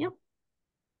 So yep.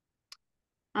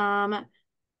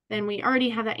 Then we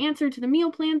already have that answer to the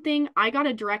meal plan thing. I got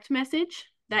a direct message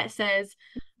that says,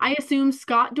 I assume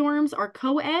Scott dorms are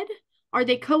co-ed. Are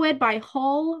they co-ed by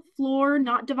hall, floor,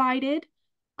 not divided?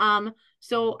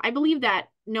 So I believe that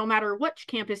no matter which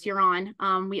campus you're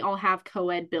on, we all have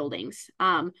co-ed buildings.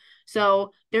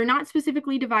 So they're not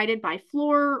specifically divided by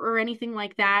floor or anything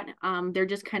like that. They're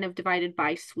just kind of divided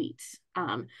by suites.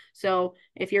 So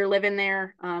if you're living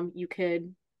there, you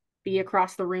could be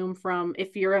across the room from,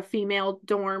 if you're a female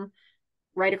dorm,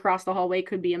 right across the hallway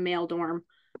could be a male dorm.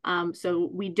 So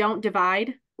we don't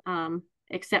divide,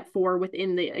 except for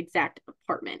within the exact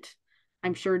apartment.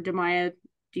 I'm sure, Demaya,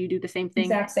 do you do the same thing?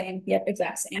 Exact same. Yep,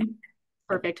 exact same.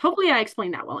 Perfect. Hopefully I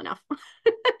explained that well enough.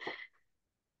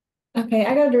 Okay,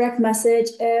 I got a direct message.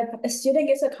 If a student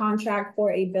gets a contract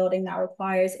for a building that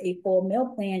requires a full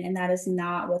meal plan and that is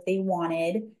not what they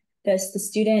wanted, does the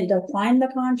student decline the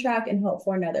contract and hope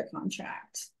for another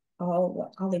contract?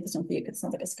 I'll leave this one for you because it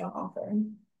sounds like a Scott offer.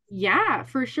 Yeah,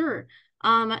 for sure.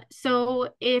 So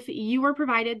if you were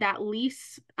provided that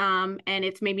lease, and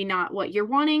it's maybe not what you're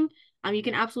wanting, you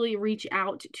can absolutely reach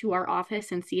out to our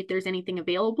office and see if there's anything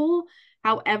available.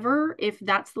 However, if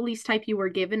that's the lease type you were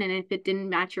given and if it didn't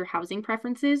match your housing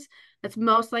preferences, that's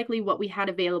most likely what we had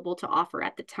available to offer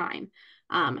at the time.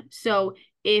 So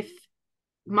if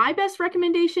my best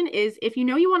recommendation is, if you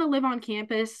know you want to live on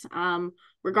campus,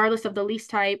 regardless of the lease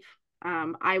type,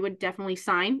 I would definitely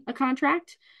sign a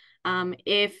contract.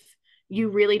 If you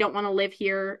really don't want to live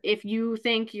here, if you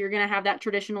think you're going to have that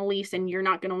traditional lease and you're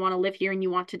not going to want to live here and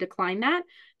you want to decline that,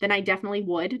 then I definitely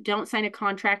would. Don't sign a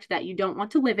contract that you don't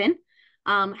want to live in.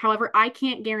 However, I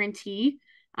can't guarantee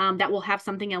that we'll have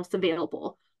something else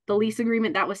available. The lease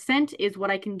agreement that was sent is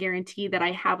what I can guarantee that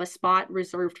I have a spot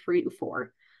reserved for you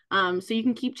for. So you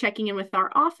can keep checking in with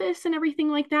our office and everything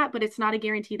like that, but it's not a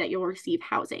guarantee that you'll receive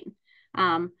housing.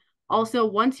 Also,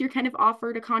 once you're kind of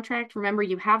offered a contract, remember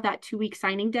you have that 2-week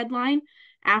signing deadline.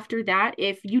 After that,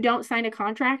 if you don't sign a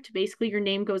contract, basically your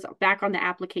name goes back on the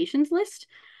applications list.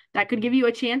 That could give you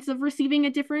a chance of receiving a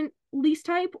different lease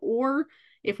type, or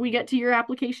if we get to your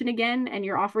application again and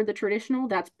you're offered the traditional,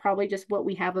 that's probably just what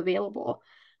we have available.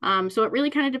 So it really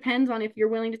kind of depends on if you're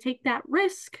willing to take that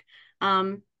risk,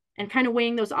 and kind of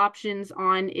weighing those options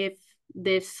on if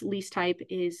this lease type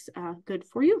is good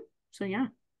for you. So yeah.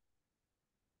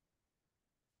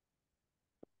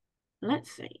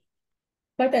 Let's see.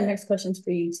 I like that next question's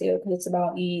for you too, because it's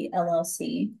about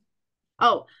ELLC.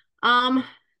 Oh,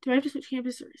 do I have to switch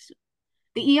campus?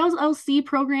 The ELLC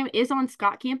program is on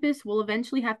Scott campus. We'll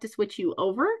eventually have to switch you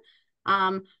over.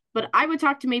 But I would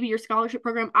talk to maybe your scholarship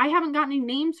program. I haven't gotten any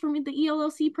names from the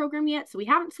ELLC program yet, so we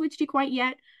haven't switched you quite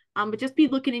yet. But just be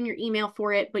looking in your email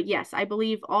for it. But yes, I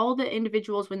believe all the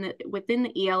individuals within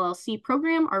the ELLC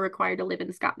program are required to live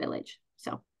in Scott Village.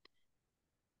 So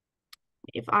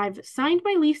if I've signed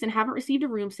my lease and haven't received a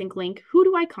room sync link, who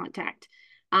do I contact?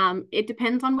 It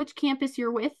depends on which campus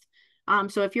you're with.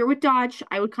 So if you're with Dodge,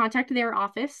 I would contact their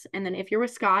office. And then if you're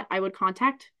with Scott, I would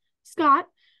contact Scott.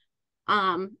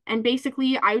 And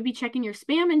basically I would be checking your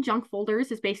spam and junk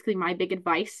folders is basically my big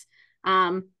advice.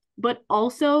 But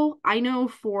also I know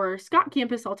for Scott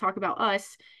campus, I'll talk about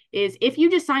us, is if you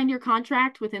just signed your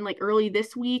contract within like early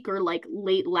this week or like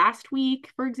late last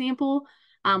week, for example,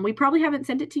 we probably haven't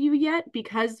sent it to you yet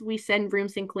because we send room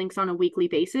sync links on a weekly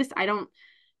basis. I don't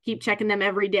keep checking them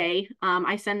every day.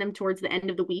 I send them towards the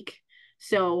end of the week.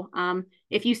 So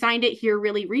if you signed it here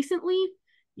really recently,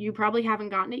 you probably haven't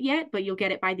gotten it yet, but you'll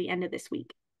get it by the end of this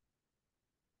week.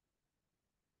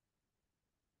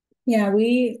 Yeah,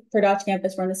 for Dodge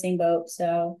campus, we're in the same boat.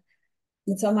 So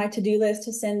It's on my to-do list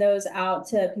to send those out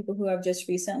to people who have just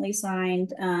recently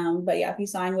signed. But yeah, if you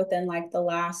sign within like the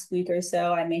last week or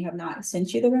so, I may have not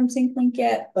sent you the room sync link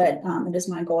yet, but it is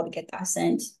my goal to get that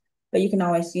sent. But you can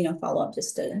always, follow up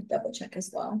just to double check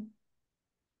as well.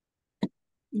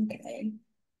 Okay.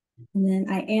 And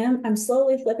then I'm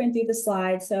slowly flipping through the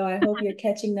slides, so I hope you're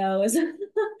catching those.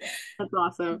 That's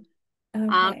awesome. Okay.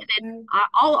 And then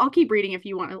I'll keep reading if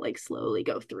you want to like slowly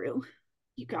go through.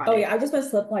 You got it. Oh yeah, I just been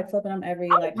flipping them every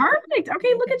like. Perfect.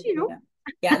 Okay, look at you.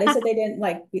 Yeah, they said they didn't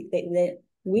like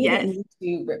we Yes. didn't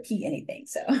need to repeat anything,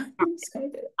 so I'm just gonna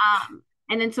do it.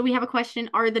 And then so we have a question: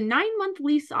 are the 9-month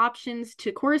lease options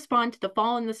to correspond to the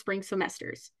fall and the spring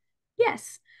semesters?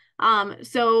 Yes.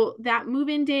 So that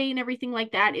move-in day and everything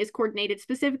like that is coordinated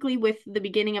specifically with the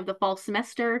beginning of the fall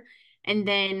semester, and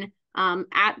then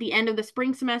at the end of the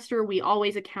spring semester, we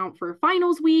always account for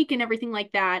finals week and everything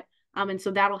like that. And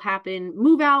so that'll happen.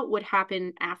 Move out would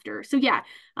happen after. So yeah,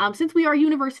 since we are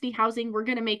university housing, we're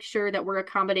going to make sure that we're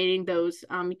accommodating those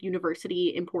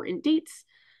university important dates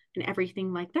and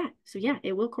everything like that. So yeah,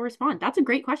 it will correspond. That's a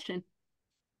great question.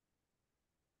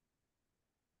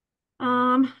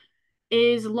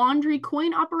 Is laundry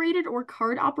coin operated or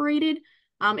card operated?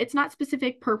 It's not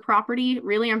specific per property.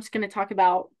 Really, I'm just going to talk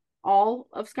about all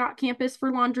of Scott campus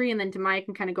for laundry, and then Demaya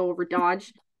can kind of go over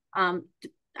Dodge.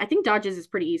 I think Dodge's is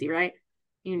pretty easy, right?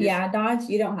 Yeah, Dodge,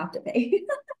 you don't have to pay.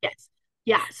 Yes.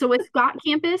 Yeah. So with Scott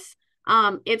campus,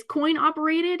 it's coin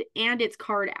operated and it's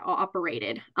card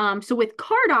operated. So with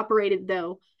card operated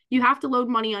though, you have to load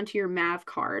money onto your MAV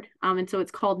card. And so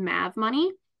it's called MAV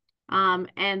money.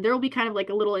 And there will be kind of like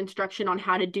a little instruction on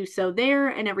how to do so there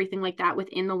and everything like that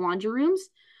within the laundry rooms.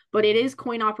 But it is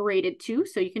coin operated too,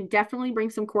 so you can definitely bring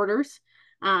some quarters.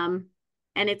 And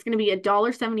it's going to be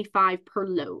 $1.75 per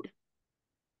load.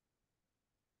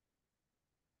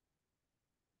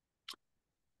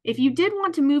 If you did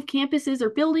want to move campuses or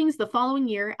buildings the following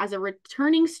year as a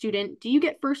returning student, do you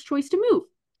get first choice to move?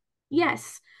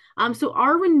 Yes. So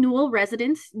our renewal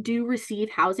residents do receive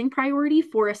housing priority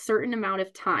for a certain amount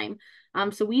of time.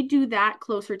 So we do that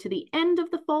closer to the end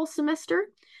of the fall semester.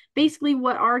 Basically,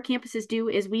 what our campuses do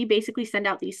is we basically send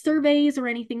out these surveys or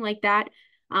anything like that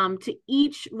to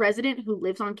each resident who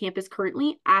lives on campus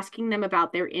currently, asking them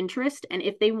about their interest and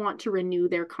if they want to renew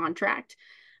their contract.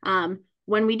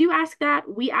 When we do ask that,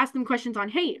 we ask them questions on,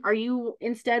 hey, are you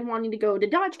instead wanting to go to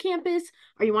Dodge campus?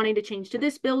 Are you wanting to change to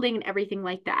this building and everything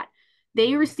like that?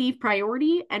 They receive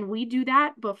priority, and we do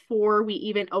that before we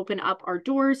even open up our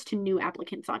doors to new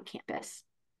applicants on campus.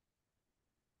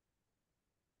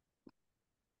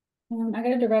 I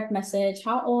got a direct message.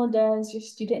 How old does your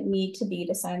student need to be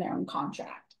to sign their own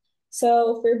contract?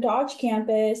 So for Dodge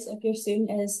campus, if your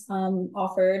student is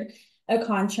offered a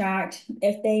contract,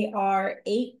 if they are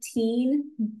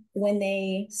 18 when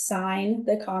they sign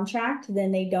the contract,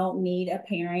 then they don't need a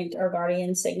parent or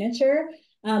guardian signature.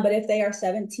 But if they are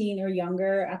 17 or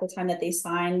younger at the time that they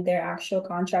sign their actual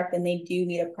contract, then they do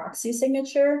need a proxy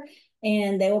signature,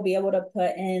 and they will be able to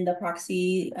put in the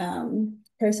proxy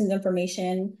person's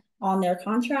information on their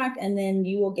contract, and then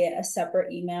you will get a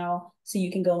separate email so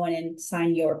you can go in and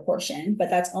sign your portion.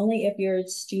 But that's only if your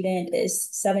student is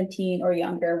 17 or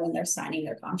younger when they're signing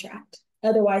their contract.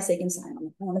 Otherwise, they can sign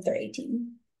on if they're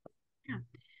 18. Yeah.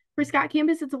 For Scott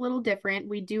campus, it's a little different.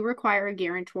 We do require a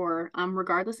guarantor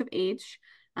regardless of age,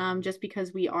 just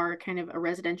because we are kind of a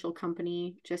residential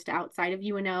company just outside of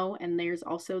UNO, and there's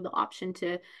also the option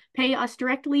to pay us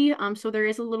directly. So there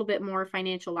is a little bit more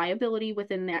financial liability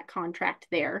within that contract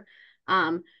there.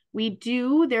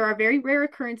 There are very rare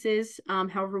occurrences.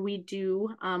 However, we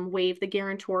do waive the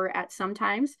guarantor at some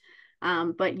times.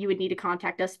 But you would need to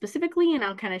contact us specifically, and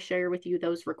I'll kind of share with you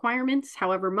those requirements.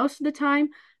 However, most of the time,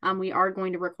 we are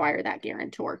going to require that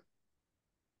guarantor.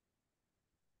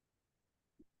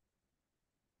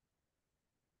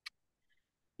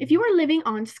 If you are living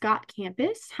on Scott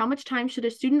campus, how much time should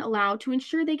a student allow to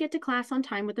ensure they get to class on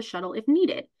time with the shuttle if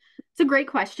needed? It's a great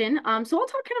question. So I'll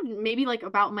talk kind of maybe like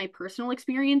about my personal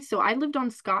experience. So I lived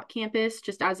on Scott campus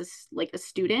just as a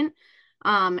student.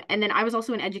 And then I was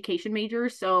also an education major.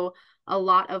 So a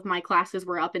lot of my classes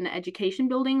were up in the education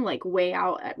building, like way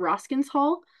out at Roskins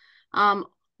Hall.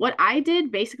 What I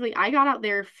did, basically, I got out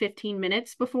there 15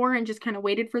 minutes before and just kind of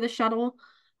waited for the shuttle.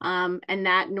 And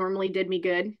that normally did me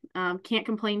good. Can't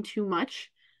complain too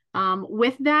much.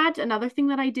 With that, another thing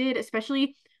that I did,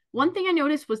 especially one thing I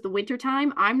noticed was the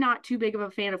wintertime. I'm not too big of a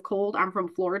fan of cold. I'm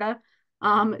from Florida.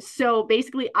 So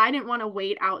basically I didn't want to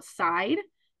wait outside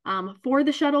for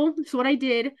the shuttle. So what I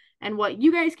did, and what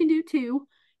you guys can do too,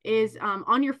 is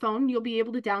on your phone, you'll be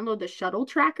able to download the shuttle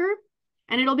tracker.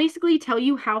 and it'll basically tell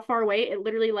you how far away. It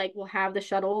literally like will have the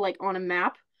shuttle like on a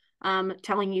map,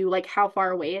 telling you like how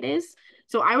far away it is.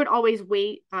 So I would always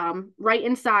wait right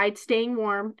inside, staying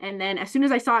warm. And then as soon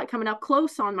as I saw it coming up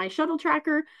close on my shuttle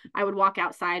tracker, I would walk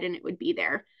outside and it would be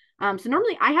there. So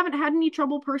normally I haven't had any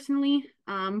trouble personally.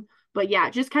 But yeah,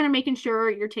 just kind of making sure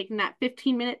you're taking that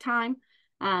 15-minute time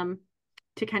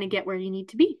to kind of get where you need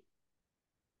to be.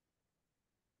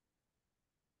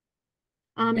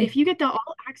 If you get the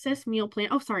all access meal plan,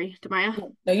 oh, sorry, Demaya.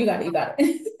 No, you got it. You got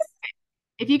it.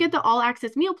 If you get the all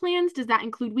access meal plans, does that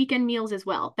include weekend meals as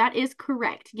well? That is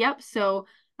correct. Yep. So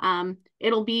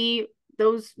it'll be,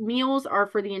 those meals are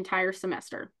for the entire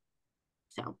semester.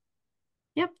 So,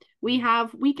 yep, we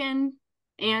have weekend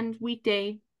and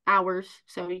weekday hours.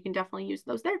 So you can definitely use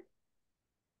those there.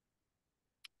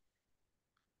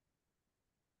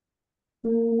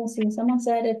 Let's see. Someone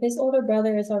said if his older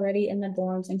brother is already in the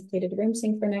dorms and completed room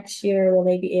sync for next year, will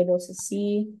they be able to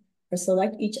see or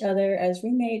select each other as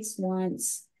roommates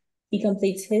once he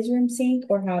completes his room sync,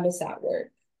 or how does that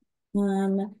work?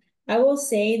 I will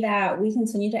say that we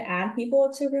continue to add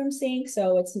people to room sync,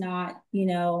 so it's not, you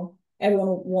know,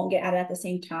 everyone won't get added at the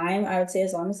same time. I would say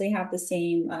as long as they have the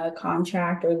same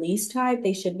contract or lease type,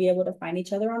 they should be able to find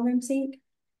each other on room sync.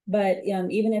 But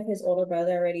even if his older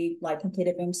brother already like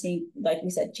completed room sync, like we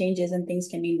said, changes and things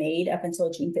can be made up until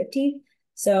June 15th.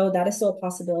 So that is still a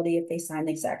possibility if they sign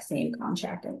the exact same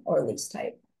contract or lease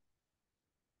type.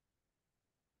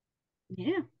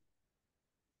 Yeah.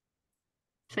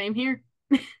 Same here.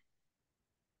 I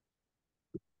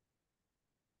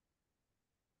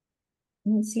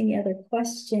don't see any other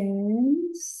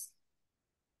questions.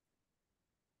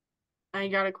 I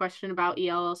got a question about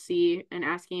ELLC and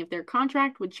asking if their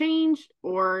contract would change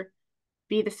or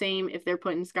be the same if they're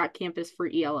put in Scott campus for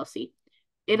ELLC.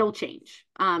 It'll change.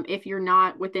 If you're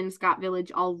not within Scott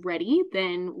Village already,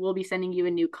 then we'll be sending you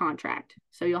a new contract.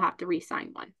 So you'll have to re-sign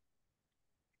one.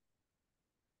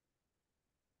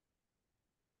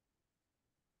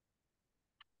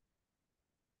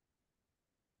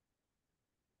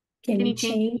 Can you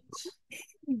change?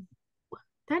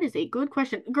 That is a good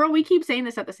question. Girl, we keep saying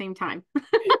this at the same time.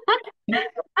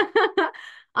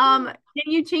 Can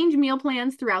you change meal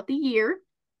plans throughout the year?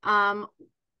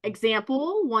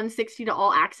 Example, 160 to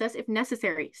all access if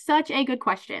necessary. Such a good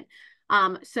question.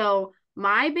 So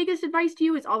my biggest advice to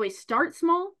you is always start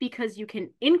small because you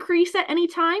can increase at any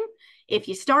time. If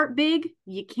you start big,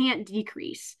 you can't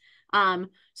decrease.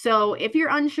 So if you're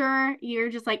unsure, you're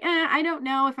just like, I don't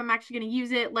know if I'm actually going to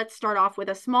use it. Let's start off with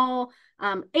a small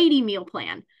 80 meal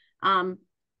plan.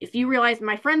 If you realize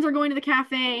my friends are going to the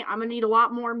cafe, I'm going to need a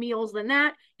lot more meals than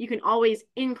that, you can always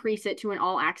increase it to an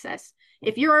all access.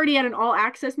 If you're already at an all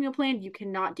access meal plan, you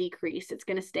cannot decrease. It's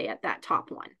going to stay at that top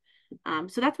one.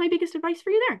 So that's my biggest advice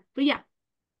for you there. But yeah.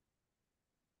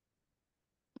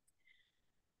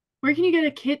 Where can you get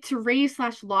a kit to raise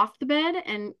 / loft the bed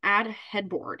and add a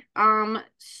headboard?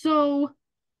 So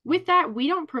with that, we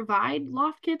don't provide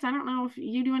loft kits. I don't know if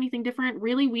you do anything different.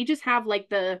 Really, we just have like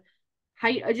the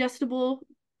height adjustable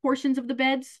portions of the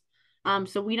beds.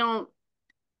 So we don't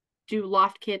do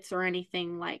loft kits or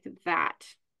anything like that.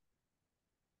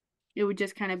 It would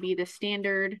just kind of be the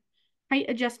standard height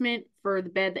adjustment for the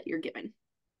bed that you're given.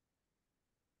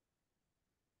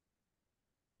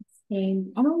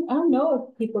 I don't know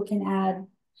if people can add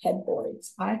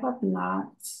headboards. I have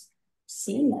not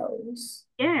seen those.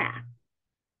 Yeah.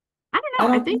 I don't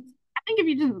know. I think if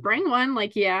you just bring one,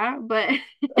 like, yeah, but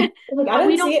like, I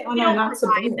didn't see it on our not to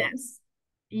bring them.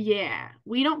 Yeah,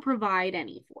 we don't provide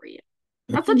any for you.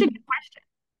 That's such a good question.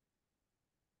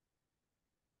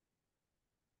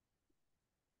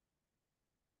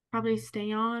 Probably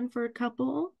stay on for a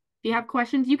couple. If you have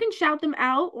questions, you can shout them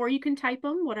out or you can type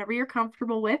them, whatever you're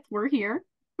comfortable with. We're here.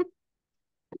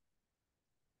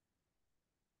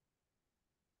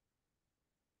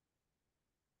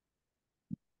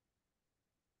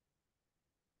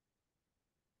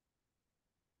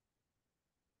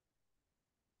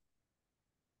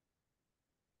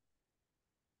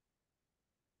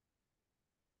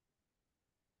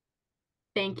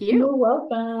 Thank you. You're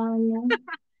welcome.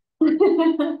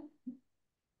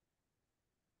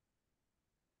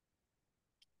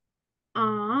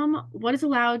 What is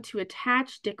allowed to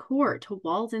attach decor to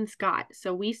walls in Scott?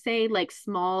 So we say like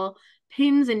small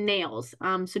pins and nails.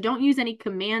 So don't use any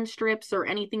command strips or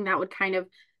anything that would kind of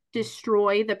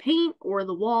destroy the paint or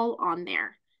the wall on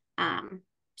there.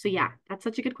 So yeah, that's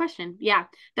such a good question. Yeah,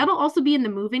 that'll also be in the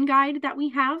move-in guide that we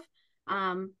have.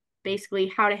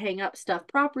 Basically how to hang up stuff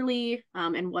properly,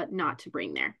 and what not to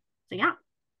bring there. So yeah.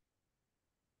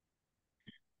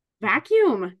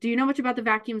 Vacuum. Do you know much about the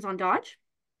vacuums on Dodge?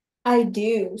 I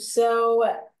do. So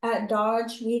at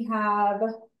Dodge, we have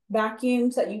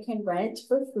vacuums that you can rent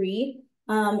for free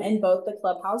in both the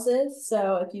clubhouses.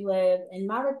 So if you live in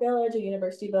Maverick Village or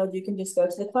University Village, you can just go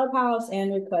to the clubhouse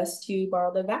and request to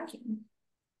borrow the vacuum.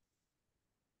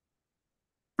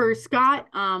 For Scott,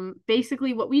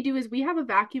 basically what we do is we have a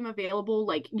vacuum available,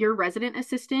 like your resident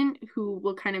assistant who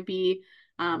will kind of be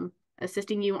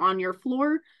assisting you on your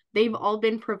floor. They've all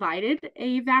been provided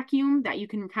a vacuum that you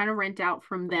can kind of rent out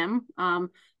from them.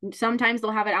 Sometimes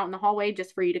they'll have it out in the hallway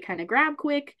just for you to kind of grab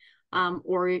quick,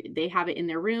 or they have it in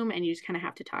their room and you just kind of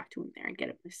have to talk to them there and get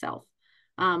it yourself.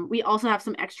 We also have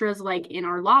some extras like in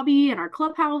our lobby and our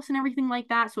clubhouse and everything like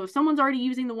that. So if someone's already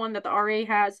using the one that the RA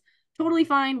has, totally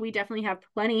fine. We definitely have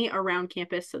plenty around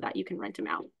campus so that you can rent them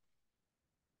out.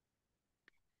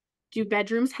 Do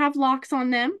bedrooms have locks on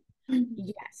them?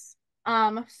 Yes.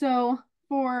 So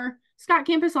for Scott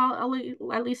campus, I'll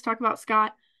at least talk about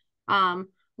Scott.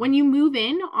 When you move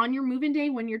in on your move-in day,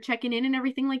 when you're checking in and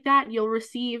everything like that, you'll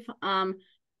receive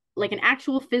like an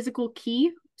actual physical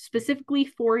key specifically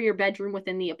for your bedroom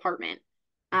within the apartment.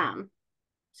 So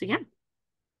yeah.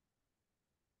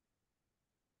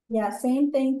 Yeah,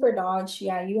 same thing for Dodge.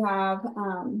 Yeah, you have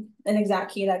an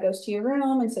exact key that goes to your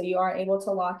room, and so you are able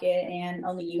to lock it, and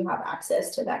only you have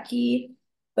access to that key.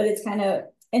 But it's kind of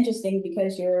interesting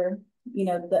because your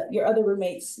other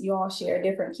roommates, you all share a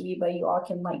different key, but you all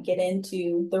can like get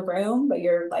into the room, but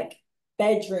your like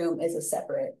bedroom is a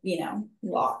separate,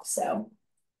 lock. So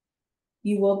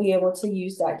you will be able to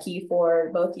use that key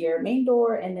for both your main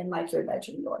door and then like your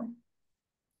bedroom door.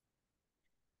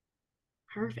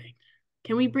 Perfect.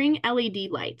 Can we bring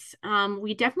LED lights?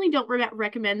 We definitely don't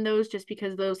recommend those just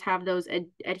because those have those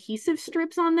adhesive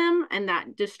strips on them and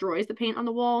that destroys the paint on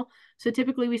the wall. So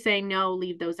typically we say no,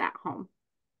 leave those at home.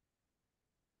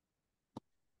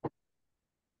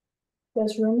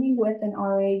 Does rooming with an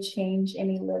RA change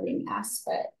any living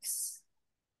aspects?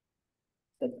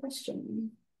 Good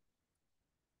question.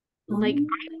 Like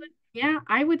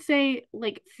I would say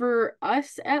like for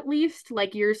us at least,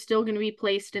 like you're still going to be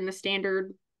placed in the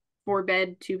standard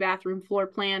 4-bed, 2-bathroom floor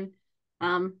plan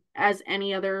as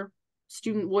any other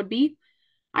student would be.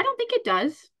 I don't think it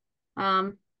does.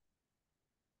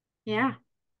 Yeah.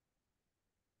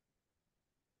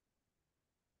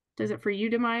 Does it for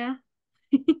you, Demaya?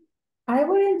 I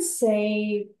wouldn't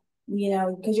say,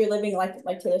 because you're living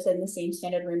like Taylor said in the same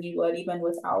standard room you would even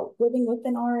without living with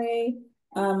an RA.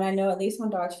 I know at least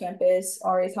on Dodge campus,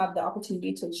 RAs have the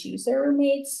opportunity to choose their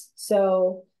roommates.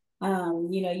 So,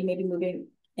 you may be moving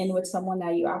in with someone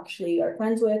that you actually are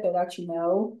friends with or that you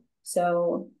know.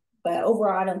 So, but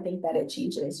overall, I don't think that it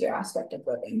changes your aspect of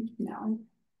living. No.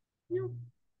 No.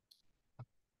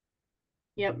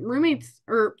 Yep. Roommates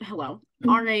or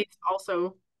RAs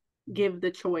also give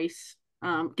the choice,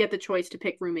 get the choice to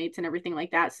pick roommates and everything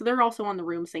like that. So they're also on the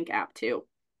RoomSync app too.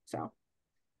 So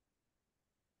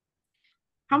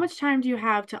how much time do you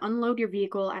have to unload your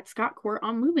vehicle at Scott Court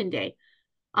on move-in day?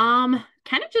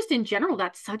 Kind of just in general,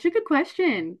 that's such a good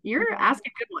question. You're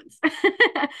asking good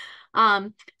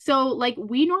ones. So like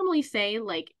we normally say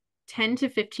like 10 to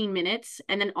 15 minutes.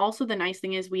 And then also the nice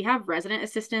thing is we have resident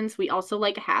assistants. We also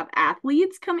like have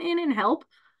athletes come in and help.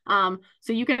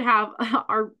 So you could have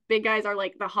our big guys are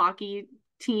like the hockey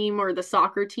team or the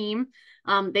soccer team.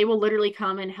 They will literally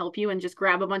come and help you and just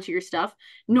grab a bunch of your stuff.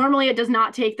 Normally it does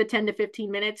not take the 10 to 15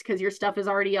 minutes because your stuff is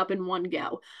already up in one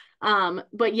go.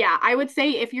 But yeah, I would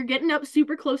say if you're getting up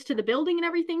super close to the building and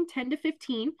everything, 10 to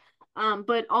 15.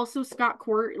 But also Scott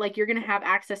Court, like you're going to have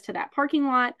access to that parking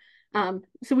lot.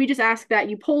 So we just ask that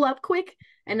you pull up quick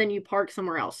and then you park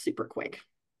somewhere else super quick.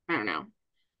 I don't know.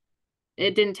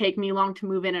 It didn't take me long to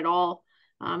move in at all.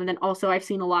 And then also I've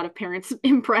seen a lot of parents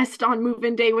impressed on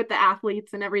move-in day with the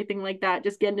athletes and everything like that,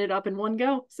 just getting it up in one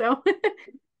go. So,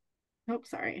 oh,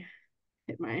 sorry,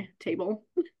 hit my table.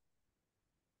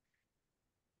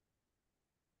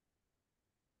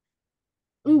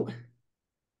 Ooh,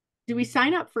 do we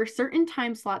sign up for certain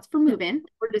time slots for move-in,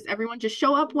 or does everyone just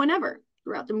show up whenever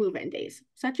throughout the move-in days?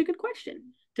 Such a good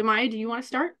question. Demaya, do you want to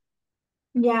start?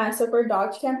 Yeah, so for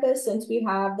Dodge campus, since we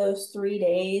have those 3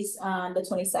 days, the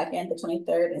 22nd, the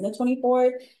 23rd, and the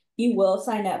 24th, you will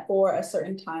sign up for a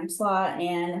certain time slot,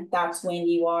 and that's when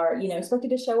you are,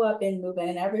 expected to show up and move in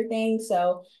and everything.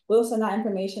 So we'll send that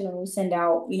information and we'll send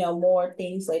out, more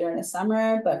things later in the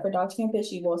summer. But for Dodge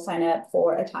campus, you will sign up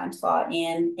for a time slot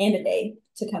and a day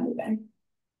to come move in.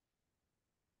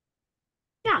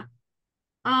 Yeah.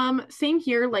 Same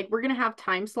here. Like we're gonna have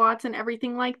time slots and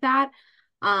everything like that.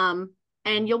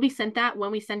 And you'll be sent that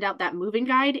when we send out that moving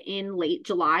guide in late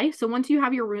July. So once you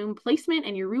have your room placement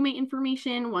and your roommate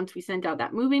information, once we send out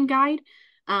that moving guide,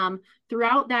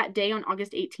 Throughout that day on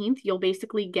August 18th, you'll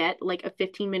basically get like a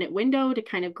 15-minute window to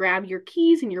kind of grab your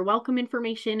keys and your welcome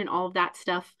information and all of that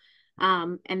stuff.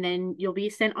 And then you'll be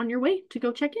sent on your way to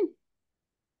go check in.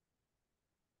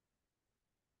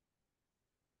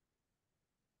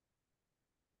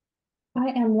 I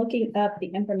am looking up the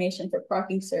information for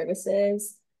parking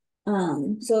services.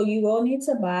 So you will need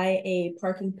to buy a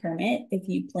parking permit if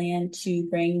you plan to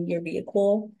bring your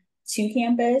vehicle to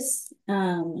campus.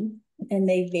 And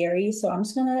they vary. So I'm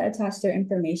just gonna attach their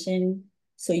information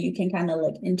so you can kind of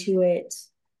look into it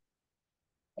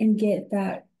and get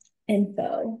that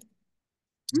info.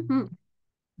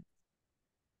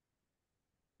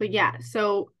 But yeah,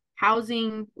 so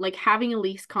housing, like having a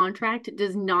lease contract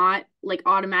does not like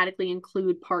automatically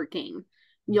include parking.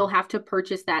 You'll have to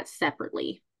purchase that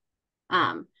separately.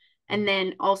 And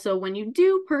then also when you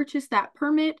do purchase that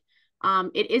permit,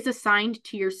 it is assigned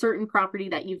to your certain property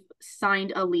that you've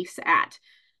signed a lease at.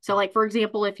 So like, for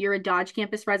example, if you're a Dodge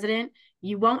campus resident,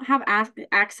 you won't have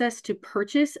access to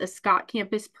purchase a Scott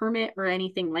campus permit or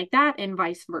anything like that, and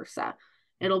vice versa.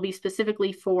 It'll be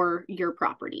specifically for your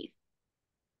property.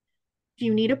 Do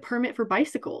you need a permit for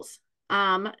bicycles?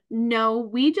 No,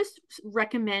 we just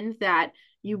recommend that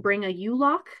you bring a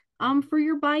U-Lock for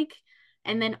your bike.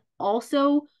 And then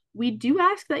also we do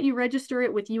ask that you register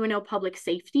it with UNO Public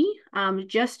Safety,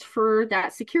 just for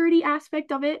that security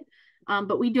aspect of it.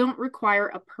 But we don't require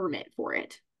a permit for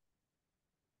it.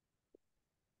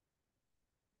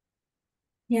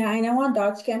 Yeah, I know on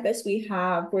Dodge campus we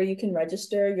have where you can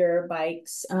register your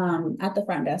bikes at the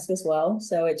front desk as well.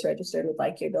 So it's registered with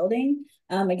like your building.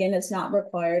 Again, it's not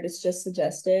required, it's just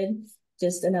suggested.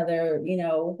 Just another,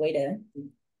 way to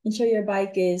ensure your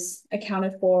bike is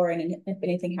accounted for, and if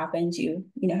anything happens, you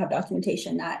have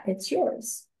documentation that it's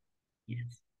yours.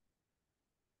 Yes.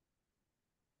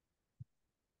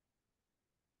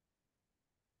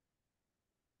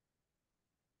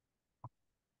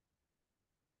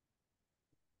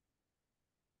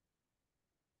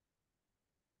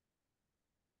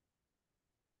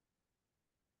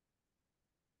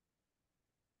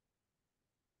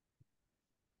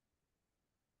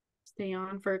 Stay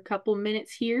on for a couple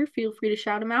minutes here. Feel free to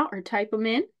shout them out or type them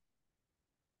in.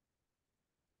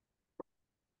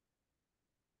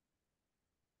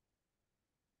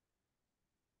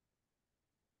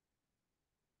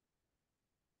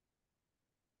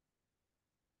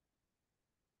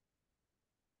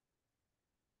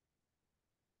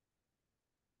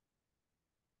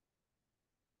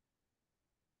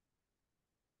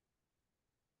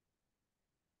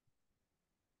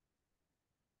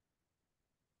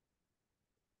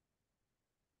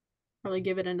 Probably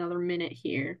give it another minute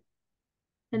here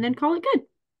and then call it good.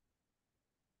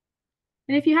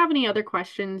 And if you have any other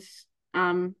questions,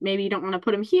 maybe you don't want to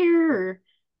put them here,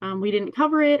 or we didn't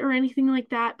cover it or anything like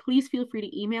that, please feel free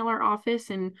to email our office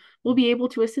and we'll be able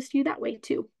to assist you that way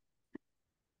too.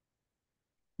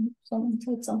 Someone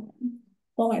said something.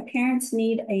 Well, my parents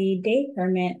need a day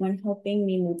permit when helping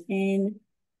me move in.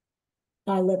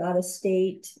 I live out of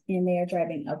state and they are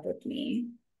driving up with me.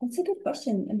 That's a good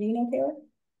question. Do you know, Taylor?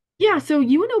 Yeah, so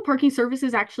UNO Parking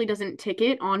Services actually doesn't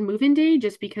ticket on move-in day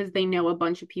just because they know a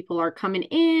bunch of people are coming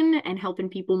in and helping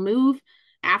people move.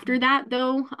 After that,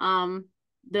 though,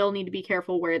 they'll need to be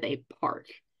careful where they park.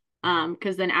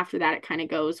 Because then after that, it kind of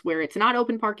goes where it's not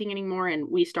open parking anymore and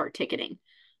we start ticketing.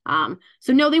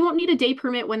 So no, they won't need a day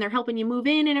permit when they're helping you move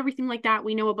in and everything like that.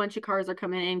 We know a bunch of cars are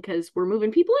coming in because we're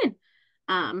moving people in.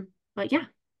 But yeah.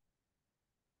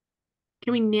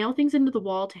 Can we nail things into the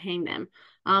wall to hang them?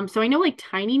 So I know like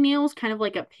tiny nails, kind of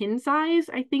like a pin size,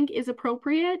 I think is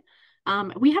appropriate.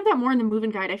 We have that more in the move-in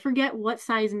guide. I forget what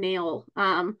size nail.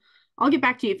 I'll get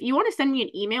back to you. If you want to send me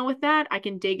an email with that, I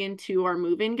can dig into our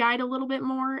move-in guide a little bit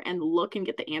more and look and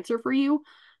get the answer for you.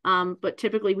 But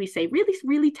typically we say really,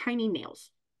 really tiny nails,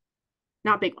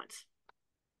 not big ones.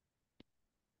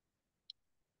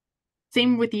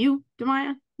 Same with you,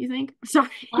 Demaya, you think? Sorry.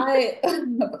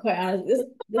 I'm quite honest, this is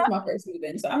my first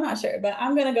move-in, so I'm not sure, but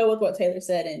I'm gonna go with what Taylor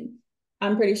said, and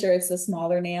I'm pretty sure it's the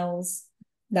smaller nails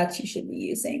that you should be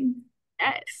using.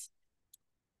 Yes.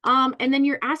 And then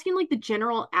you're asking like the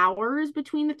general hours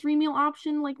between the 3 meal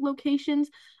option like locations.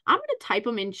 I'm gonna type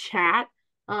them in chat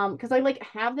because I like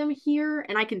have them here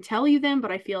and I can tell you them,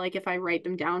 but I feel like if I write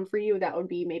them down for you, that would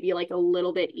be maybe like a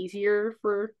little bit easier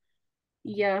for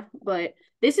but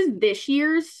this is this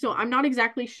year's, so I'm not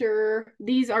exactly sure.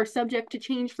 These are subject to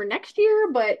change for next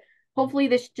year, but hopefully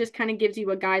this just kind of gives you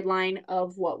a guideline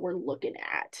of what we're looking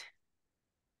at.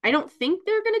 I don't think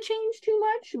they're going to change too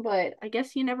much, but I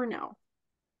guess you never know.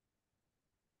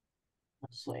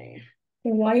 Let's see. So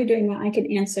while you're doing that, I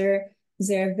can answer is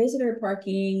there visitor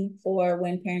parking for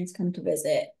when parents come to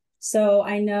visit? So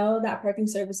I know that Parking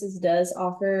Services does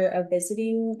offer a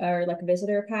visiting or like a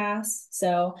visitor pass.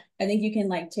 So I think you can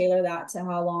like tailor that to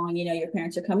how long, you know, your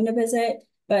parents are coming to visit,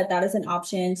 but that is an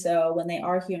option. So when they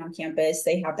are here on campus,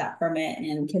 they have that permit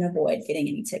and can avoid getting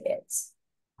any tickets.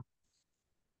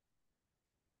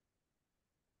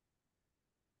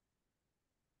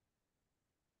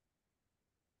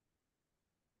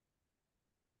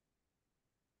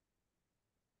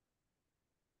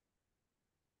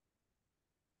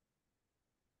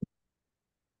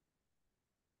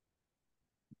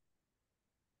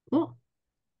 Cool.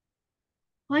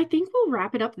 Well, I think we'll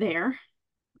wrap it up there.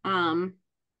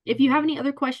 If you have any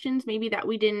other questions, maybe that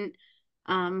we didn't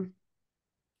cover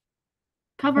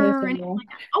or anything like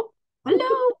that. Oh,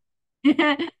 hello.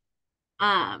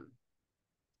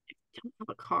 Don't have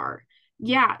a car.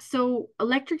 Yeah, so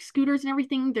electric scooters and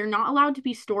everything, they're not allowed to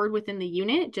be stored within the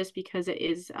unit just because it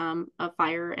is a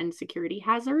fire and security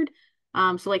hazard.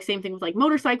 So like same thing with like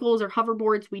motorcycles or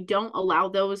hoverboards, we don't allow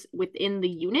those within the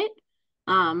unit.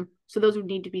 So those would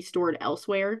need to be stored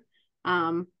elsewhere.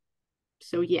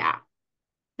 So yeah,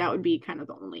 that would be kind of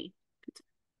the only concern.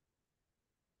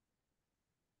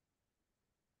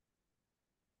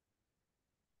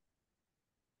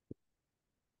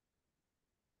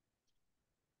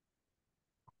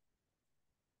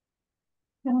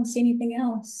 I don't see anything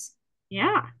else.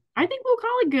 Yeah, I think we'll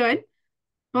call it good.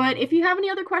 But if you have any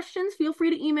other questions, feel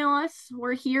free to email us.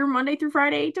 We're here Monday through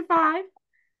Friday, 8 to 5.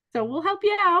 So we'll help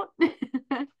you out.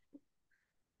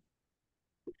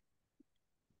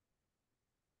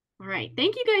 All right.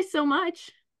 Thank you guys so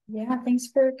much. Yeah, thanks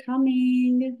for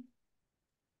coming.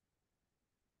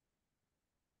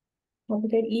 Have a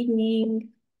good evening.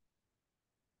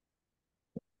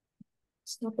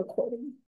 Stop recording.